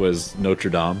thing was Notre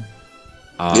Dame.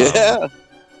 Yeah.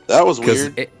 That was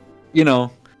weird. You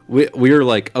know, we were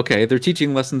like, okay, they're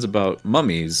teaching lessons about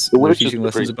mummies. They're teaching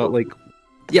lessons about, like,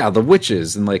 yeah, the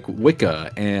witches and, like,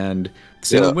 Wicca and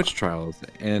Salem witch trials.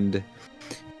 And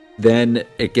then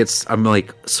it gets, I'm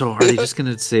like, so are they just going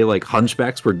to say, like,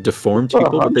 hunchbacks were deformed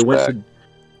people? But they went to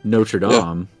Notre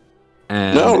Dame.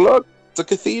 And no, look, it's a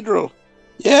cathedral.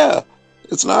 Yeah,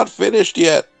 it's not finished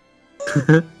yet.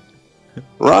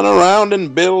 Run around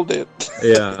and build it.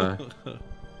 Yeah.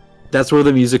 That's where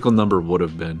the musical number would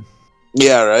have been.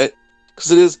 Yeah, right?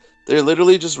 Because it is, they're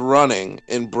literally just running,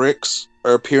 and bricks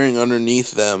are appearing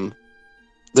underneath them,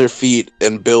 their feet,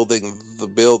 and building the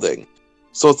building.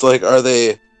 So it's like, are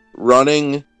they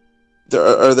running,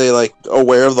 are they like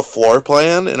aware of the floor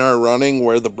plan and are running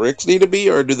where the bricks need to be,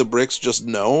 or do the bricks just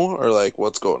know, or like,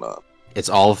 what's going on? It's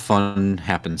all fun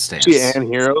happenstance. See Ann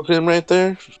Hero's in right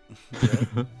there?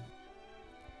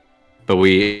 But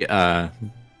we,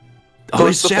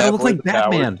 his shadow looked like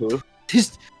Batman.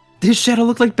 His shadow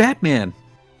looked like Batman.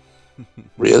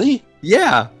 Really?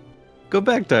 Yeah. Go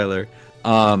back, Tyler.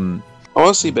 I want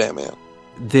to see Batman.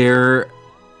 There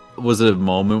was a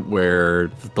moment where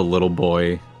the little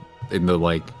boy in the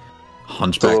like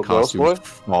hunchback costume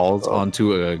falls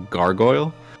onto a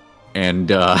gargoyle,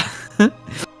 and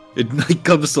it like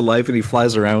comes to life and he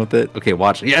flies around with it. Okay,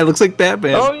 watch. Yeah, it looks like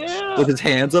Batman. Oh yeah, with his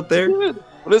hands up there.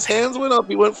 When his hands went up,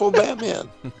 he went full Batman.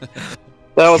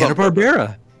 That was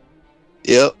Hanna-Barbera.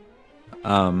 Yep.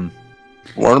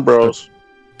 Warner Bros.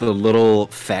 The little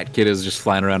fat kid is just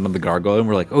flying around on the gargoyle, and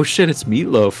we're like, "Oh shit, it's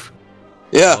Meatloaf!"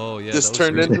 Yeah. Oh yeah. This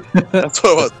turned into. That's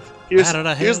what it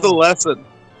was. Here's the lesson.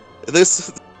 This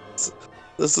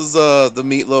is the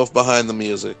Meatloaf behind the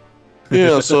music.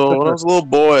 Yeah. So when I was a little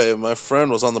boy, my friend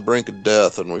was on the brink of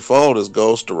death, and we followed his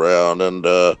ghost around. And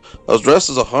I was dressed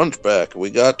as a hunchback.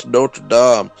 We got to Notre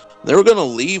Dame. They were gonna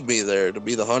leave me there to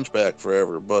be the hunchback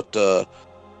forever, but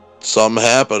something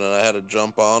happened, and I had to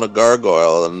jump on a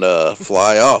gargoyle and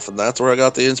fly off, and that's where I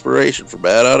got the inspiration for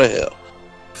Bat Out of Hell.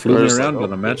 Flew around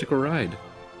on a magical ride.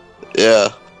 Yeah.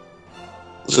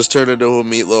 It just turned into a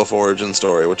Meatloaf origin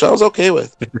story, which I was okay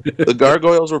with. The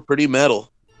gargoyles were pretty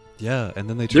metal. Yeah, and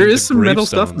then they there is some metal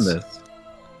stuff in this.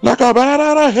 Like a bat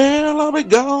out of hell, I'll be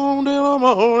gone till I'm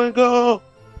morning go.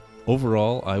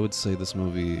 Overall, I would say this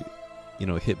movie, you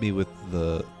know, hit me with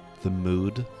the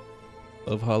mood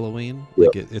of Halloween.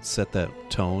 Yep. Like it set that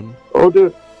tone. Oh,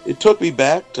 dude, it took me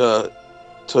back to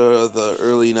the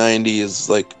early '90s,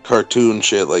 like cartoon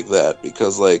shit like that,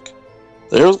 because like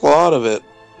there was a lot of it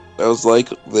that was like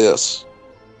this,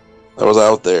 that was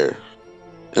out there,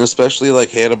 and especially like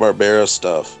Hanna-Barbera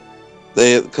stuff.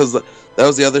 Because that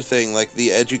was the other thing, like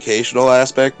the educational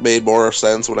aspect made more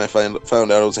sense when I found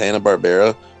out it was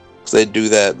Hanna-Barbera, because they do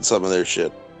that in some of their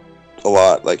shit. a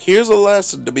lot. Like, here's a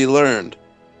lesson to be learned.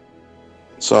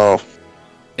 So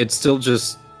it still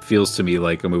just feels to me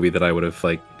like a movie that I would have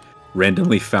like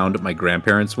randomly found at my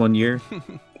grandparents one year.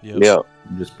 Yeah.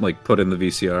 And just like put in the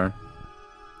VCR.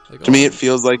 Like, to me, it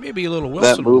feels like maybe a little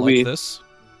Wilson that movie. like this.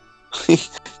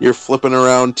 You're flipping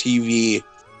around TV,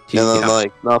 and then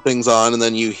like nothing's on, and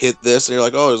then you hit this, and you're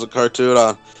like, "Oh, there's a cartoon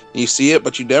on." And you see it,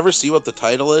 but you never see what the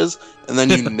title is, and then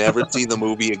you never see the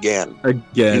movie again.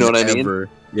 Again, you know what I mean?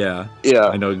 Yeah. Yeah.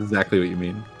 I know exactly what you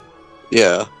mean.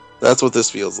 Yeah, that's what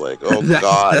this feels like. Oh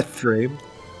God. That frame.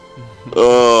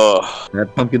 Oh.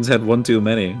 That pumpkin's had one too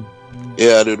many.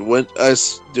 Yeah, dude.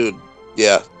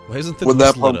 Yeah. Why isn't the when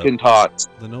nose that pumpkin lit up? talks?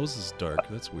 The nose is dark.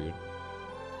 That's weird.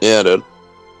 Yeah, dude.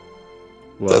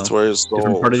 Well, that's where his soul.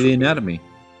 Different part of the anatomy.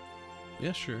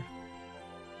 Yeah, sure.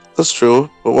 That's true,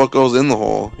 but what goes in the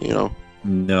hole? You know.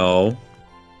 No.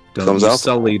 Don't Comes you out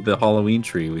sully the Halloween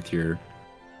tree with your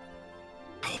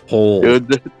hole.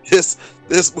 Dude,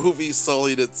 this movie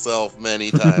sullied itself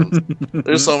many times.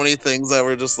 There's so many things that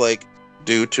were just like,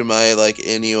 due to my like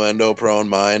innuendo prone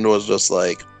mind, was just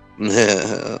like.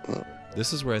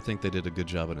 This is where I think they did a good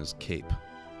job on his cape.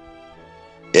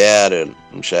 Yeah, dude.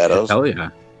 In shadows. Hell yeah.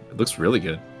 It looks really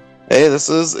good. Hey, it is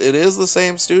the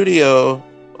same studio.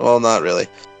 Well, not really.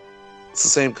 It's the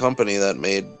same company that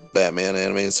made Batman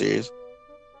animated series.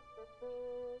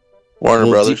 Warner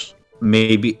Brothers.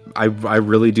 Maybe I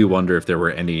really do wonder if there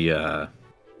were any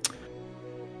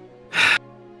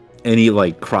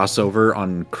like crossover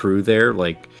on crew there,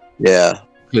 like yeah,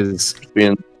 because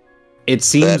it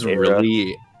seems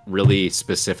really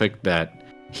specific that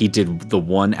he did the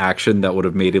one action that would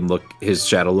have made his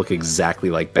shadow look exactly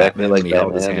like Batman when he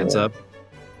held his hands up.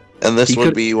 And this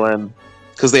would be when,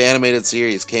 because the animated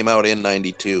series came out in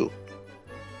 '92,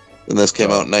 and this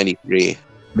came out in '93.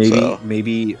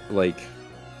 Maybe like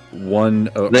one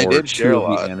or two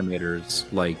of the animators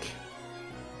like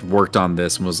worked on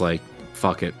this and was like,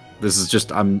 "Fuck it, this is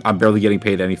just I'm barely getting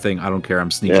paid anything. I don't care.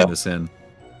 I'm sneaking this in."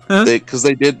 Because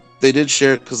they did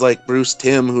share, because like Bruce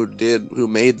Timm, who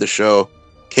made the show,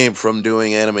 came from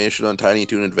doing animation on Tiny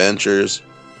Toon Adventures,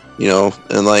 you know,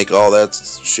 and like all that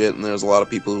shit. And there's a lot of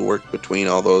people who worked between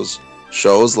all those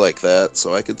shows like that,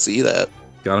 so I could see that.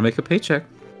 Gotta make a paycheck.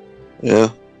 Yeah,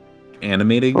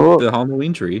 animating the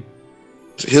Halloween tree.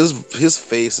 His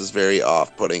face is very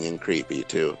off-putting and creepy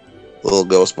too. The little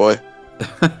ghost boy.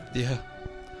 Yeah.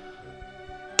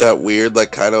 That weird,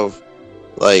 like, kind of,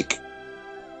 like,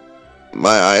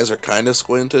 my eyes are kind of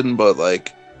squinting, but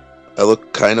like, I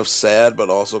look kind of sad, but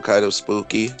also kind of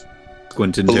spooky.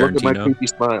 Quentin Tarantino. Look at my creepy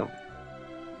smile.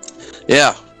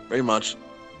 Yeah, very much.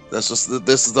 This is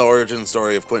the origin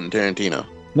story of Quentin Tarantino.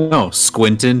 No,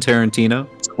 Squintin Tarantino.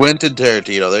 Quentin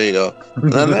Tarantino. There you go.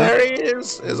 And then there he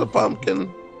is a pumpkin.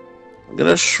 I'm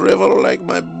gonna shrivel like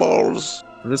my balls.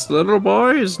 This little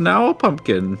boy is now a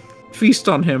pumpkin. Feast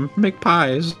on him. Make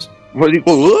pies. What do you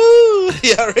go? Woo!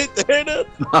 Yeah, right there, dude.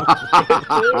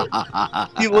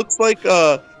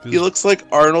 He looks like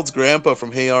Arnold's grandpa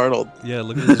from Hey Arnold. Yeah,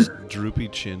 look at his droopy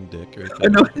chin dick right there.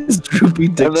 I know his droopy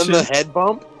dick. And then the head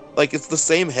bump, like it's the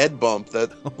same head bump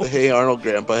that the Hey Arnold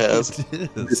grandpa has.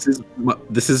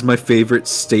 This is my favorite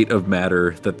state of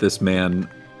matter that this man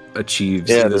achieves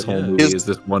in this whole movie. Is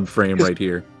this one frame right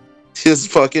here? His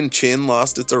fucking chin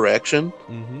lost its erection.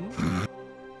 Mm-hmm.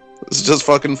 It's just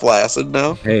fucking flaccid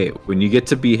now. Hey, when you get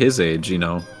to be his age, you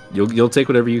know, you'll take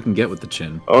whatever you can get with the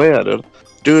chin. Oh yeah,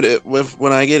 dude.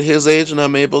 When I get his age and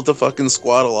I'm able to fucking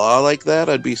squat a lot like that,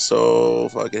 I'd be so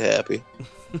fucking happy.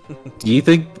 Do you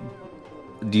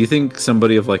think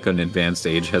somebody of like an advanced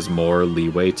age has more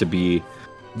leeway to be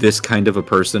this kind of a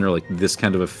person or like this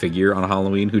kind of a figure on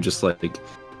Halloween who just like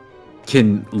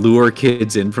can lure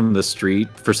kids in from the street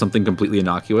for something completely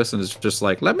innocuous and is just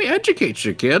like, let me educate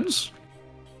you kids?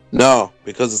 No,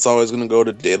 because it's always going to go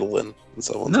to diddling in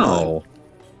someone's mind.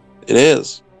 It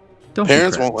is.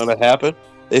 Parents won't let it happen.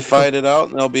 They fight it out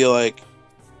and they'll be like,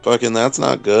 fucking, that's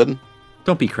not good.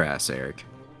 Don't be crass, Eric.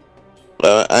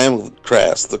 I am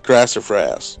crass. The crass are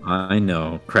frass. I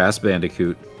know. Crass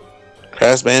Bandicoot.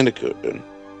 Crass Bandicoot, dude.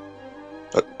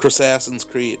 Assassin's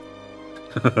Creed.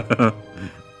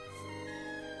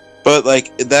 But,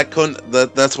 like,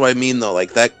 that's what I mean, though.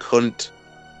 Like, that couldn't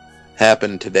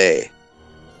happen today.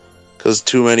 Because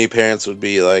too many parents would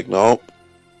be like, nope.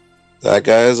 That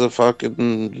guy's a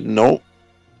fucking nope.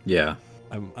 Yeah.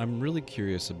 I'm really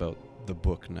curious about the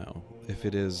book now. If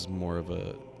it is more of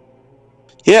a...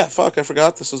 Yeah, fuck, I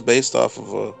forgot this was based off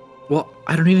of a... Well,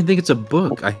 I don't even think it's a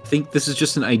book. I think this is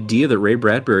just an idea that Ray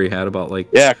Bradbury had about, like...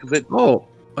 Yeah, because it... Oh,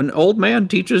 an old man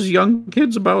teaches young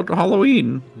kids about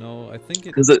Halloween. No, I think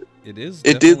it is.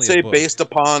 It did say based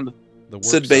upon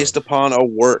said based upon a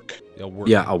work.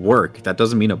 Yeah, a work. That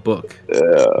doesn't mean a book.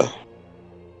 Yeah.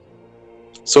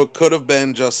 So it could have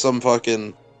been just some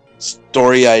fucking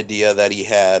story idea that he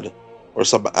had, or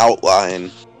some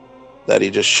outline that he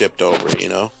just shipped over, you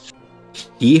know?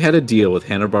 He had a deal with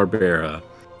Hanna-Barbera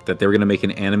that they were going to make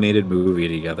an animated movie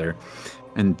together,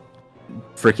 and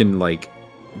freaking, like,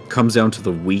 comes down to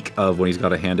the week of when he's got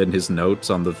to hand in his notes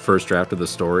on the first draft of the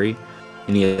story,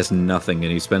 and he has nothing,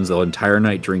 and he spends the entire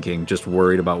night drinking, just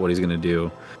worried about what he's going to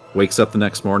do. Wakes up the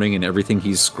next morning, and everything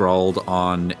he's scrawled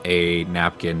on a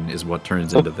napkin is what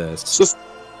turns into this.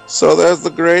 So there's the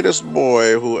greatest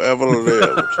boy who ever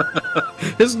lived.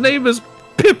 His name is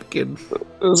Pipkin.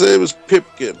 His name is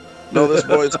Pipkin. No, this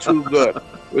boy's too good.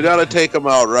 We gotta take him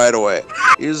out right away.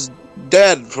 He's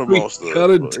dead for most of it.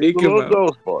 Gotta take him out.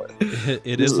 Ghost boy.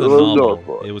 It is a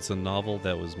novel. It was a novel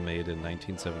that was made in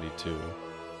 1972.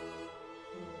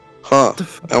 Huh.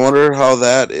 I wonder how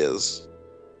that is.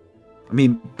 I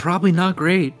mean, probably not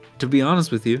great, to be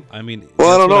honest with you. I mean,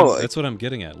 well, I don't know. That's what I'm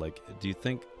getting at. Like, do you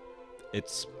think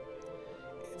it's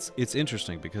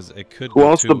interesting because it could. Who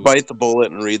wants to bite the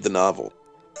bullet and read the novel?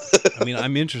 I mean,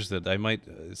 I'm interested. I might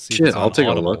see. Shit, I'll take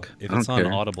Audible. a look. If it's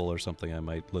on Audible or something, I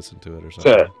might listen to it or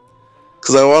something.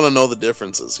 Because I want to know the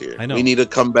differences here. I know. We need to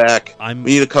come back. We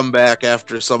need to come back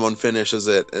after someone finishes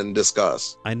it and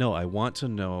discuss. I know. I want to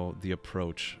know the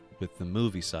approach with the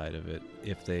movie side of it.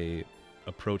 If they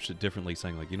approached it differently,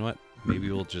 saying like, you know what, maybe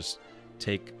we'll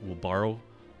borrow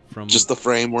from just the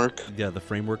framework. Yeah, the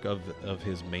framework of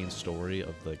his main story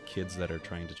of the kids that are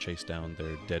trying to chase down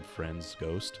their dead friend's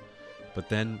ghost, but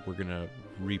then we're gonna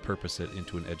repurpose it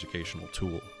into an educational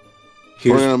tool.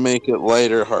 We're gonna make it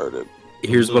lighter-hearted.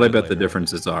 Here's what I bet the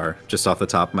differences are, just off the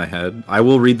top of my head. I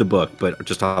will read the book, but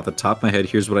just off the top of my head,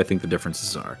 here's what I think the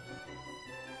differences are.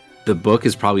 The book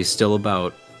is probably still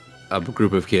about a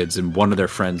group of kids, and one of their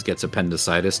friends gets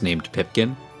appendicitis named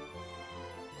Pipkin.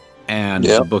 And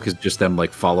the book is just them,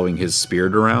 like, following his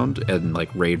spirit around, and, like,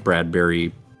 Ray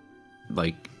Bradbury,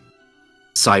 like,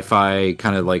 sci-fi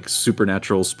kind of, like,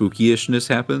 supernatural spooky-ishness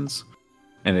happens.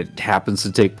 And it happens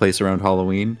to take place around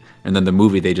Halloween. And then the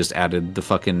movie, they just added the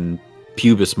fucking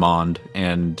pubis mond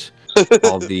and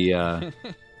all the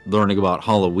learning about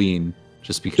Halloween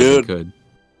just because they could.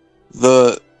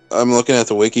 I'm looking at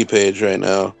the wiki page right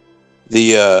now.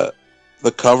 The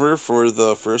cover for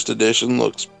the first edition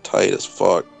looks tight as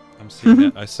fuck. I'm seeing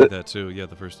that. I see that too. Yeah,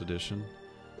 the first edition.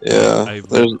 Yeah, I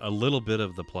read a little bit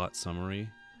of the plot summary.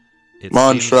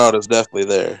 Shroud is definitely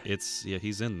there.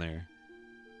 He's in there.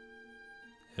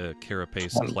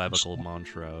 Carapace, clavicle,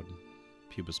 Shroud,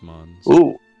 pubis mons.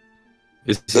 Ooh,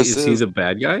 is he the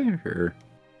bad guy or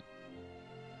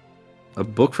a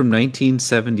book from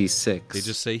 1976? They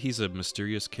just say he's a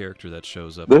mysterious character that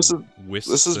shows up. This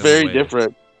is very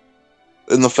different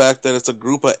in the fact that it's a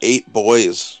group of 8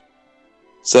 boys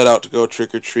set out to go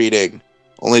trick-or-treating,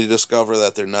 only to discover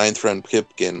that their 9th friend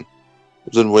Pipkin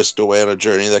has been whisked away on a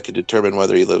journey that could determine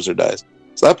whether he lives or dies.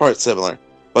 So that part's similar,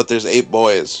 but there's 8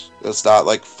 boys. It's not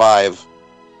like 5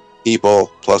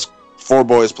 people plus 4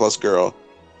 boys plus girl.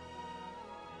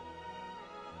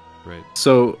 Right.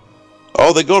 So.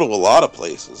 Oh, they go to a lot of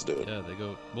places, dude. Yeah, they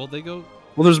go. Well,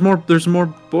 there's more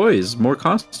boys, more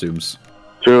costumes.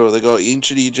 True. They go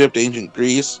ancient Egypt, ancient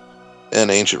Greece,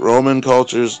 and ancient Roman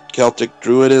cultures, Celtic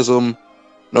Druidism,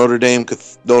 Notre Dame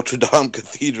Cathedral,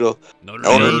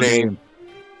 Notre Dame,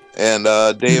 and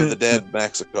Day of the Dead,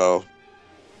 Mexico.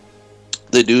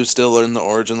 They do still learn the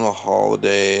origin of the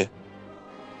holiday,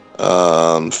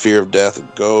 fear of death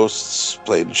and ghosts,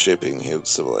 played in shaping human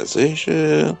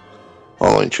civilization.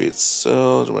 Following treats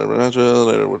cells,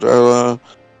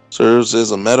 serves as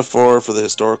a metaphor for the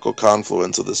historical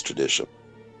confluence of this tradition.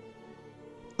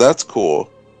 That's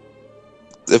cool.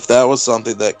 If that was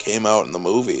something that came out in the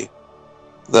movie,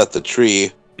 that the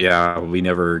tree... Yeah, we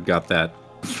never got that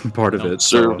part of it.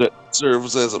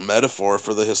 Serves as a metaphor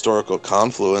for the historical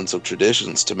confluence of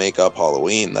traditions to make up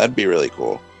Halloween. That'd be really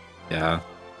cool. Yeah.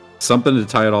 Something to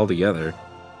tie it all together.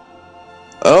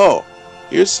 Oh,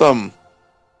 here's some...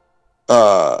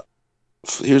 some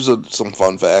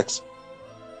fun facts.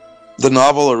 The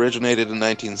novel originated in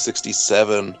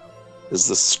 1967 as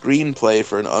the screenplay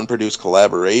for an unproduced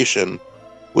collaboration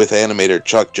with animator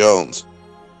Chuck Jones,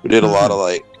 who did a lot of,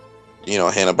 like,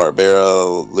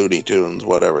 Hanna-Barbera, Looney Tunes,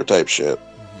 whatever type shit.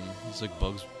 Mm-hmm. He's like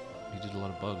Bugs. He did a lot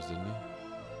of Bugs, didn't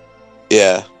he?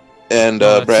 Yeah. And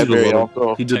Bradbury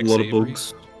also... He did a lot of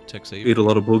Bugs. Tex Avery. Ate a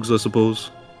lot of bugs, I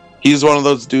suppose. He's one of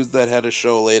those dudes that had a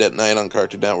show late at night on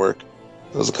Cartoon Network.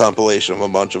 It was a compilation of a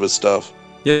bunch of his stuff.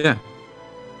 Yeah.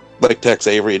 Like Tex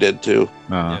Avery did, too.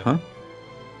 Uh-huh.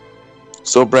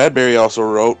 So Bradbury also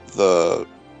wrote the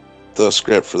the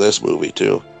script for this movie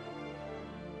too.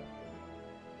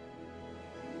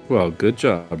 Well, good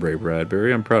job, Ray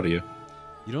Bradbury. I'm proud of you.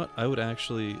 You know what? I would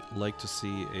actually like to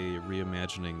see a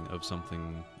reimagining of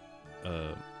something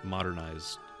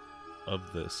modernized of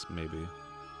this, maybe.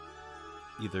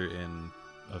 Either in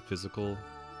a physical,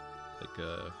 like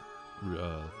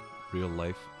real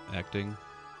life acting,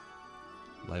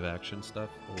 live action stuff,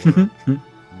 or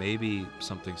maybe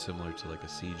something similar to like a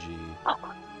CG.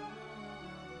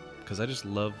 Because I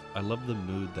love the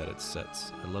mood that it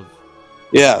sets. I love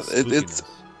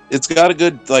it's got a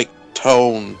good like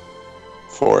tone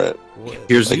for it. Well,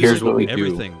 here's what we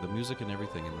everything, do. the music and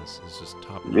everything in this is just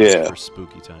top notch for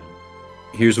spooky time.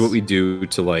 Here's what we do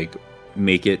to like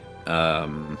make it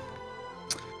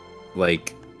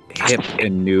like hip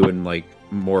and new and like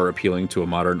more appealing to a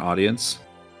modern audience.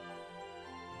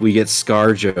 We get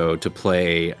ScarJo to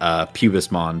play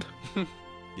Pubismond.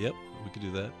 Yep, we could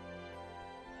do that.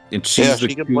 And she's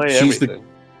she can play everything.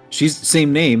 She's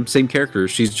same name, same character.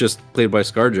 She's just played by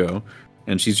ScarJo,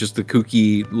 and she's just the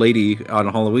kooky lady on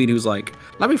Halloween who's like,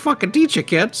 "Let me fucking teach you,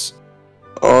 kids."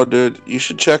 Oh, dude, you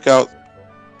should check out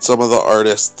some of the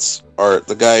artists' art.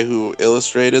 The guy who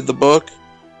illustrated the book,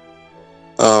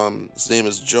 his name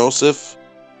is Joseph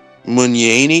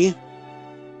Mugnani.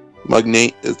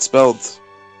 It's spelled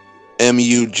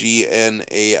Mugnaini.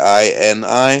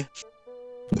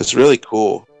 It's really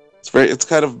cool. It's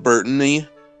kind of Burton-y.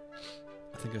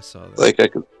 I think I saw that. Like I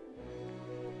could,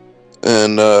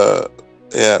 and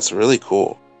yeah, it's really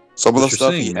cool. Some of the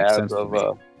stuff he has of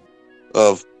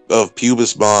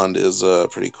Pubismond is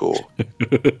pretty cool.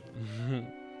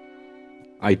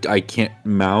 I can't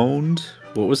mound.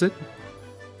 What was it?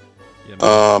 Yeah,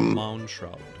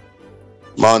 Moundshroud.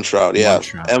 Moundshroud, yeah.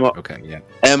 Okay, yeah.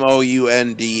 Moundshroud.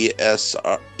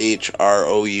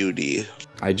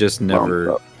 I just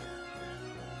never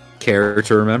care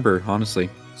to remember, honestly.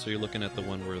 So you're looking at the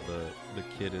one where the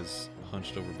kid is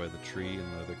hunched over by the tree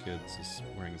and the other kid is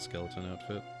wearing a skeleton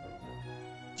outfit?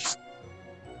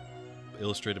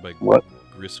 Illustrated by what?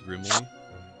 Gris Grimley.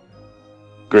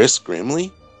 Gris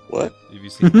Grimley? What? Have you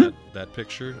seen that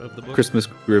picture of the book? Christmas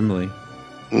Grimley.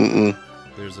 Mm-mm.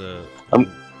 There's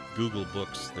Google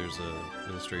Books, there's a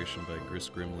illustration by Gris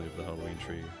Grimley of the Halloween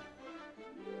tree.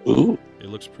 Ooh. It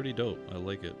looks pretty dope. I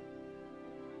like it.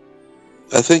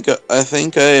 I think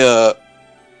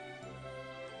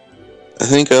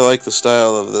I like the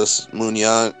style of this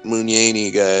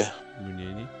Mugnani guy.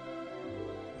 Mugnani?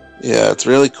 Yeah, it's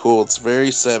really cool. It's very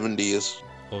 70s.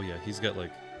 Oh yeah, he's got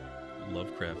like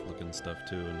Lovecraft looking stuff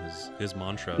too, and his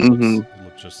Moundshroud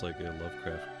looks just like a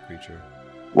Lovecraft creature.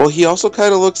 Well, he also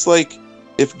kind of looks like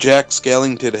if Jack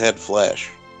Skellington had flesh.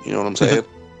 You know what I'm saying?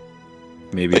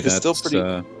 Maybe like that's it's still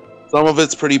pretty. Some of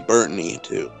it's pretty Burton-y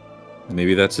too.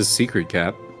 Maybe that's his secret,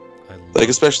 Cap. Like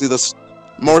especially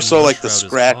more so like the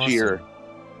scratchier, awesome.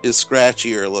 His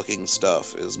scratchier looking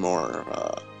stuff is more,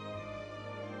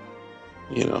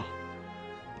 you know.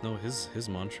 No, his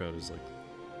Moundshroud is like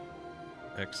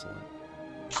excellent.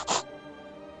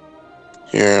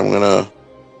 Here, I'm gonna.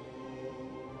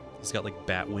 He's got like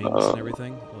bat wings and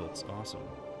everything. Oh, it's awesome.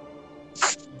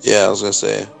 Yeah, I was gonna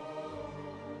say.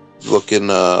 Look in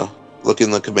the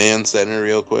command center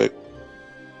real quick.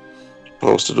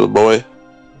 Posted to the boy.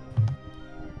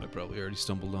 I probably already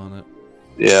stumbled on it.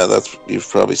 Yeah, you've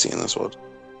probably seen this one.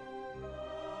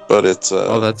 But it's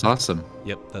oh, that's awesome.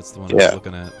 Yep, that's the one I was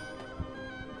looking at.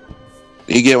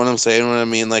 You get what I'm saying? What I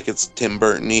mean, like it's Tim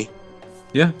Burton-y.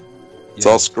 Yeah. It's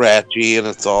all scratchy and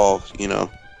it's all, you know,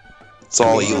 it's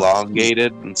all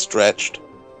elongated and stretched.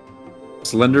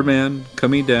 Slender Man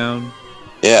coming down.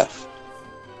 Yeah.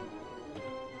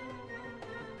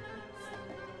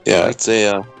 Yeah, it's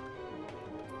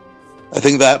I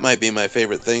think that might be my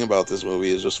favorite thing about this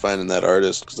movie is just finding that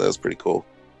artist because that was pretty cool.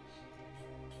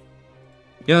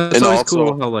 Yeah, it's always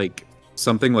cool how like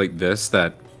something like this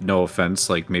that, no offense,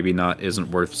 like maybe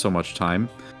isn't worth so much time,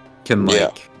 can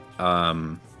like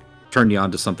turn you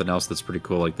on to something else that's pretty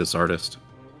cool, like this artist.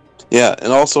 Yeah,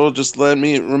 and also just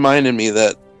reminded me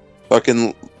that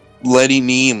fucking Lenny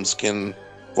Neems can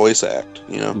voice act,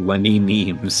 you know? Lenny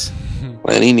Neems.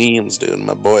 Lenny Neems, dude.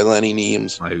 My boy Lenny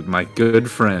Neems. My good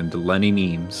friend, Lenny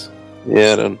Neems.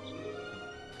 Yeah, dude.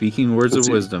 Speaking words of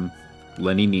wisdom,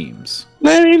 Lenny Neems.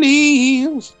 Lenny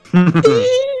Neems!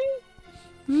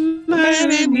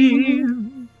 Lenny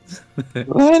Neems!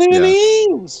 Lenny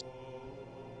Neems!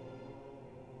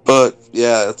 But,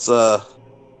 yeah, it's,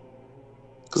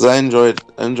 because I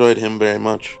enjoyed him very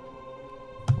much.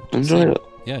 Enjoyed it.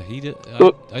 Yeah, he did.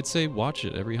 I'd say watch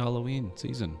it every Halloween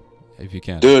season if you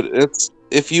can. Dude,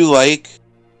 if you like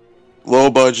low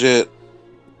budget,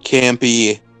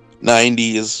 campy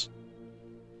 90s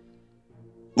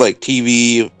like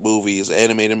TV movies,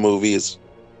 animated movies.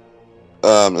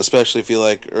 Especially if you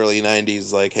like early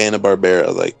 '90s, like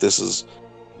Hanna-Barbera. Like this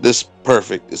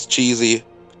perfect. It's cheesy.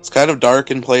 It's kind of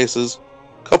dark in places.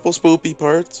 Couple spoopy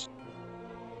parts.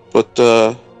 But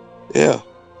yeah,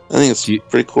 I think it's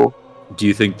pretty cool. Do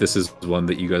you think this is one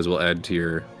that you guys will add to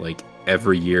your like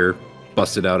every year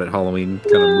busted out at Halloween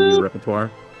kind of movie repertoire?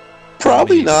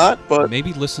 Probably maybe not, but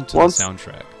maybe listen to the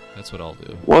soundtrack. That's what I'll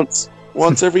do. Once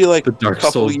every like the Dark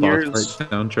couple Souls years boss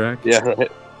fight soundtrack. Yeah,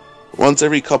 right. Once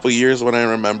every couple years when I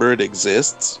remember it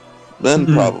exists, then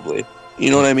probably.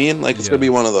 You know what I mean? Like it's gonna be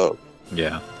one of those.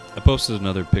 Yeah. I posted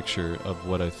another picture of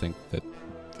what I think that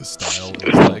the style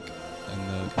is like in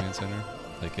the command center.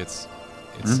 Like it's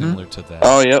similar to that.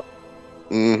 Oh yep.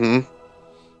 Mm-hmm.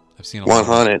 I've seen a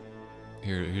 100.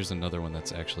 Here's another one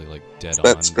that's actually like dead on.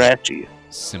 That's scratchy.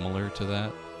 Similar to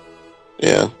that.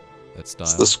 Yeah. That style.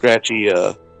 It's the scratchy.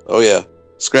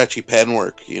 Scratchy pen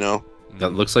work. You know.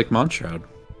 That looks like Monshroud.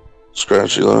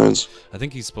 Scratchy lines. I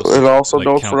think he's supposed to also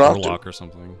like Count Nosferatu. Orlok or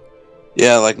something.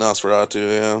 Yeah, like Nosferatu.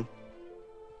 Yeah.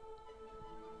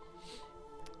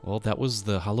 Well, that was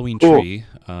the Halloween tree.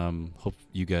 Hope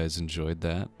you guys enjoyed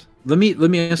that. Let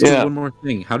me ask you one more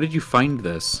thing. How did you find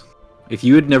this? If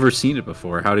you had never seen it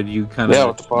before, how did you kind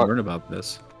of learn about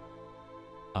this?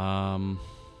 I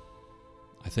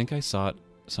think I saw it.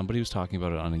 Somebody was talking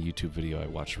about it on a YouTube video I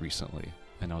watched recently,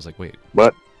 and I was like, "Wait,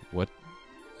 what?"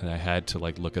 And I had to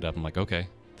like look it up. I'm like, "Okay,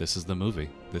 this is the movie.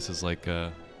 This is like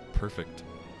perfect."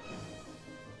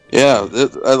 Yeah,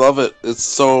 I love it. It's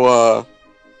so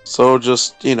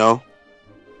just right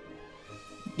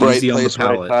easy place,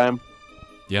 on the right time.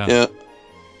 Yeah.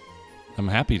 I'm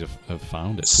happy to have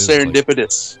found it too.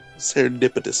 Serendipitous.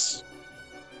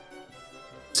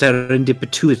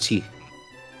 Serendipituity.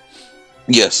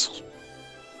 Yes.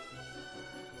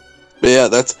 But yeah,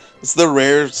 it's the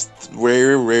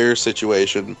rare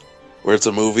situation where it's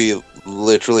a movie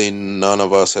literally none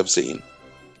of us have seen.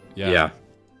 Yeah.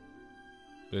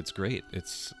 It's great.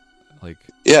 It's like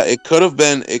it could have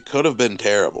been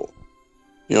terrible.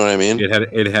 You know what I mean? It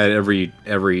had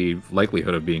every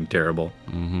likelihood of being terrible.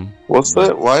 Mm-hmm. What's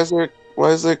that? Why is there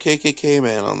KKK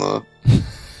man on the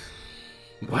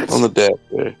on the deck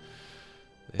there?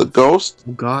 The ghost?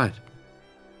 Oh God!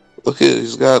 Look at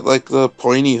he's got like the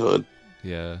pointy hood.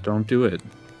 Yeah. Don't do it.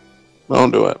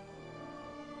 Don't do it.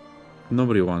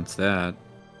 Nobody wants that.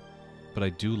 But I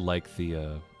do like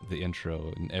the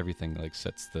intro and everything. Like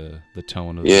sets the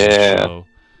tone of the show,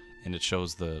 and it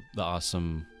shows the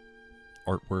awesome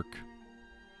artwork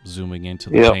zooming into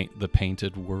the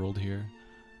painted world here.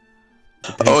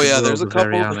 Oh yeah, there's a couple.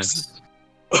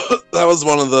 That was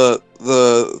one of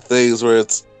the things where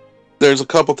there's a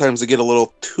couple times they get a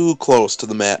little too close to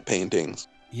the matte paintings.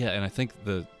 Yeah, and I think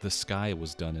the sky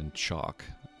was done in chalk.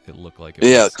 It looked like it.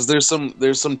 Yeah, because there's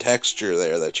some texture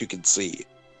there that you can see,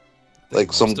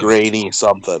 like some grainy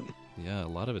something. Yeah, a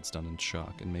lot of it's done in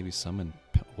chalk and maybe some in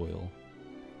oil.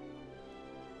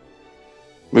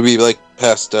 Maybe like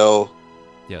pastel.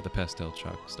 Yeah, the pastel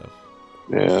chalk stuff.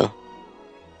 Yeah.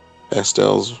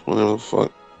 Pastels, whatever the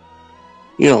fuck.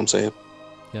 You know what I'm saying.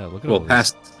 Yeah, look at all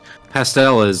this.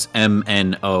 Pastel is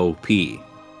MNOP.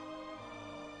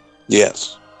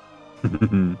 Yes.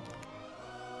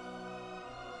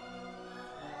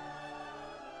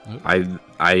 I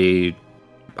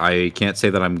can't say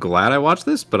that I'm glad I watched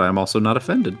this, but I'm also not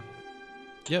offended.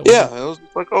 Yeah, I was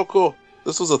like, oh cool.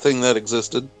 This was a thing that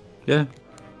existed. Yeah.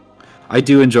 I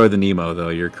do enjoy the Nemo, though.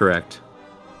 You're correct.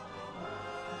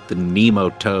 The Nemo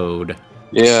toad.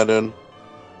 Yeah, dude.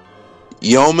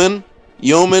 Yeoman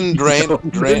Dranoel,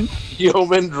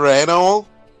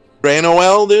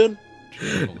 dude.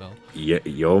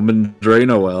 Yeoman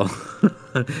Dranoel.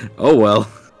 Oh well.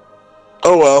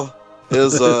 Oh well.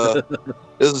 Is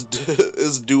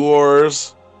Duor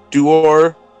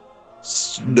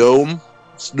Snoom?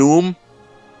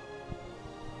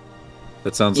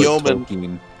 That sounds like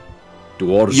Tolkien.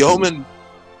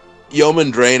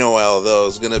 Yeoman Dranoel though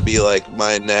is gonna be like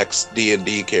my next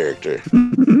D&D character.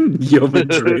 Yeoman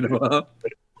Dranoel.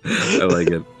 I like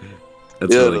it.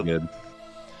 That's really good.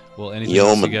 Well, anything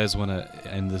else you guys want to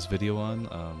end this video on?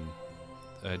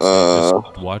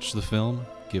 Just watch the film.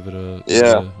 Give it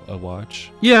a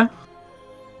watch. Yeah.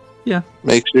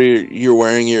 Make sure you're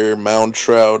wearing your mound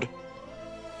shroud.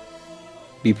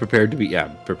 Be prepared to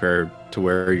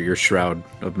wear your shroud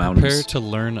of mountains. Prepare to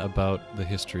learn about the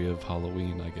history of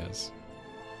Halloween, I guess.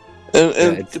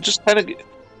 And just kind of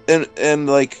and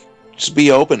like just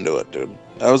be open to it, dude.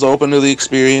 I was open to the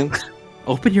experience.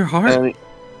 Open your heart. And,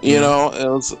 you know,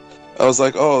 I was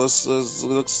like, oh, this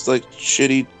looks like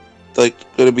shitty, like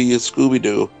gonna be a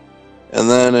Scooby-Doo, and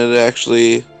then it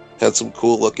actually Had some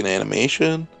cool looking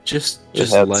animation. Just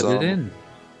let it in.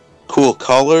 Cool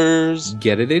colors.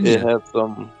 Get it in. It had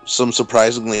some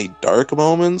surprisingly dark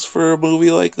moments for a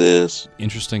movie like this.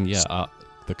 Interesting, yeah.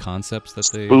 The concepts that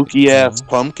they spooky ass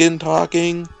pumpkin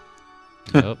talking.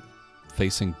 Yep.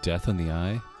 Facing death in the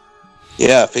eye.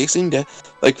 Yeah, facing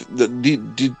death. Like,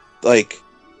 like,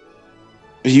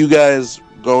 you guys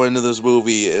go into this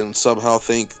movie and somehow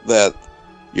think that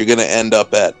you're gonna end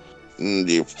up at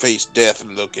you face death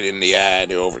and look it in the eye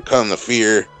to overcome the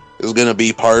fear is gonna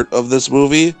be part of this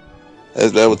movie.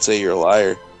 I would say you're a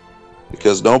liar,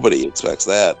 because nobody expects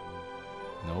that.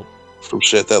 Nope. From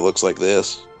shit that looks like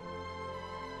this,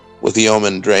 with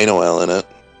Yeoman Drainoel in it.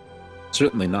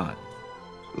 Certainly not.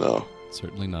 No.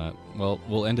 Certainly not. Well,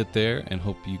 we'll end it there and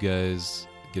hope you guys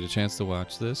get a chance to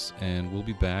watch this, and we'll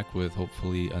be back with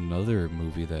hopefully another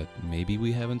movie that maybe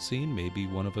we haven't seen, maybe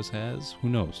one of us has, who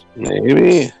knows?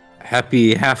 Maybe.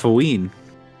 Happy Halloween.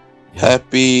 Yeah.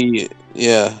 Happy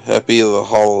the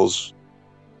Halls.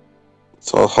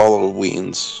 It's all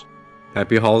Halloweens.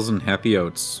 Happy Halls and Happy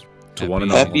Oats to one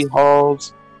and all. Happy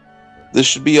Halls. This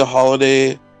should be a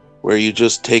holiday where you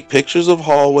just take pictures of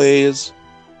hallways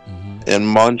and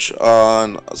munch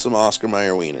on some Oscar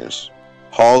Mayer wieners.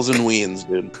 Halls and Weens,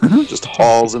 dude. Just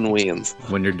Halls and Weens.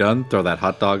 When you're done, throw that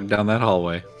hot dog down that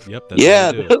hallway. Yep.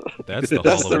 That's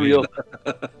the real.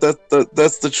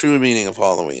 That's the true meaning of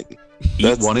Halloween.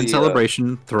 Eat one in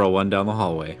celebration. Throw one down the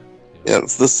hallway. Yeah,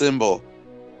 it's the symbol.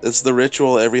 It's the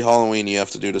ritual every Halloween you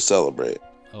have to do to celebrate.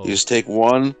 Oh. You just take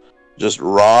one, just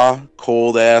raw,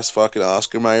 cold ass fucking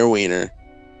Oscar Mayer wiener,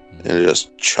 and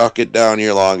just chuck it down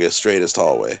your longest, straightest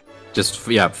hallway. Just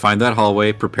find that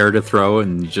hallway, prepare to throw,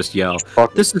 and just yell,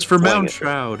 "This is for Mount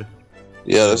Shroud."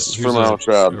 Yeah, this is for Mount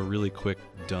Shroud. A really quick,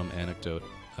 dumb anecdote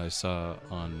I saw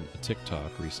on a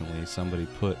TikTok recently. Somebody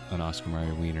put an Oscar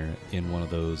Mayer wiener in one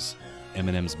of those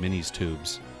M&M's Minis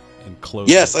tubes and closed.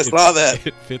 Yes, I saw that.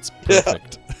 It fits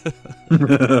perfect.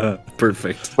 Yeah.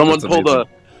 Perfect.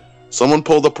 Someone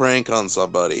pulled a prank on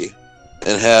somebody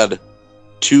and had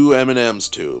 2 M&M's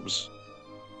tubes.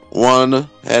 One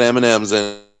had M&M's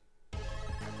in.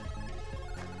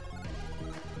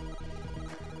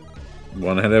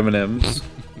 One had M&M's.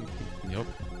 Yep.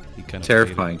 He kind of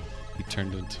terrifying. He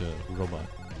turned into a robot.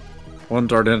 One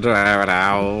turned into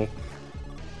ow.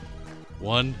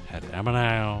 One had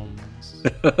M&M's.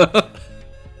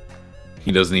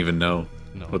 He doesn't even know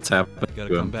what's happening. You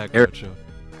gotta come back, Roadshow.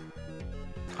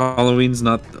 Halloween's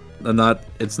not.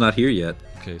 It's not here yet.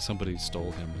 Okay, somebody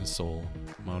stole him. His soul.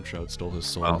 Mount Shroud stole his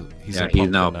soul. Well, he's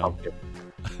now a pumpkin.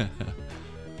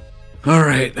 All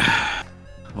right.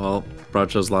 Well,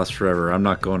 Broadshow's lost forever. I'm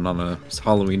not going on a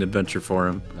Halloween adventure for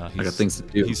him. Nah, I got things to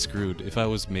do. He's screwed. If I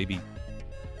was maybe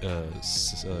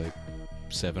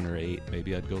 7 or 8,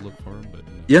 maybe I'd go look for him. But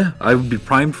no. Yeah, I would be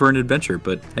primed for an adventure.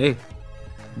 But hey,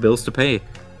 bills to pay.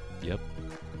 Yep.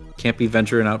 Can't be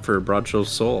venturing out for Broadshow's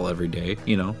soul every day,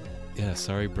 you know. Yeah,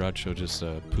 sorry, Broadshow just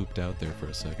pooped out there for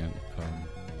a second.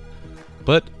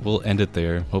 But we'll end it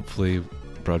there. Hopefully,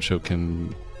 Broadshow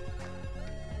can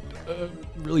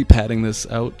really padding this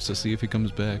out to see if he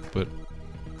comes back. But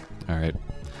all right,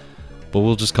 but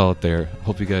we'll just call it there.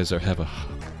 Hope you guys have a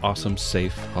awesome,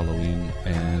 safe Halloween,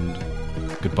 and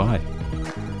goodbye.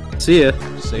 See ya.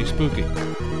 Stay spooky.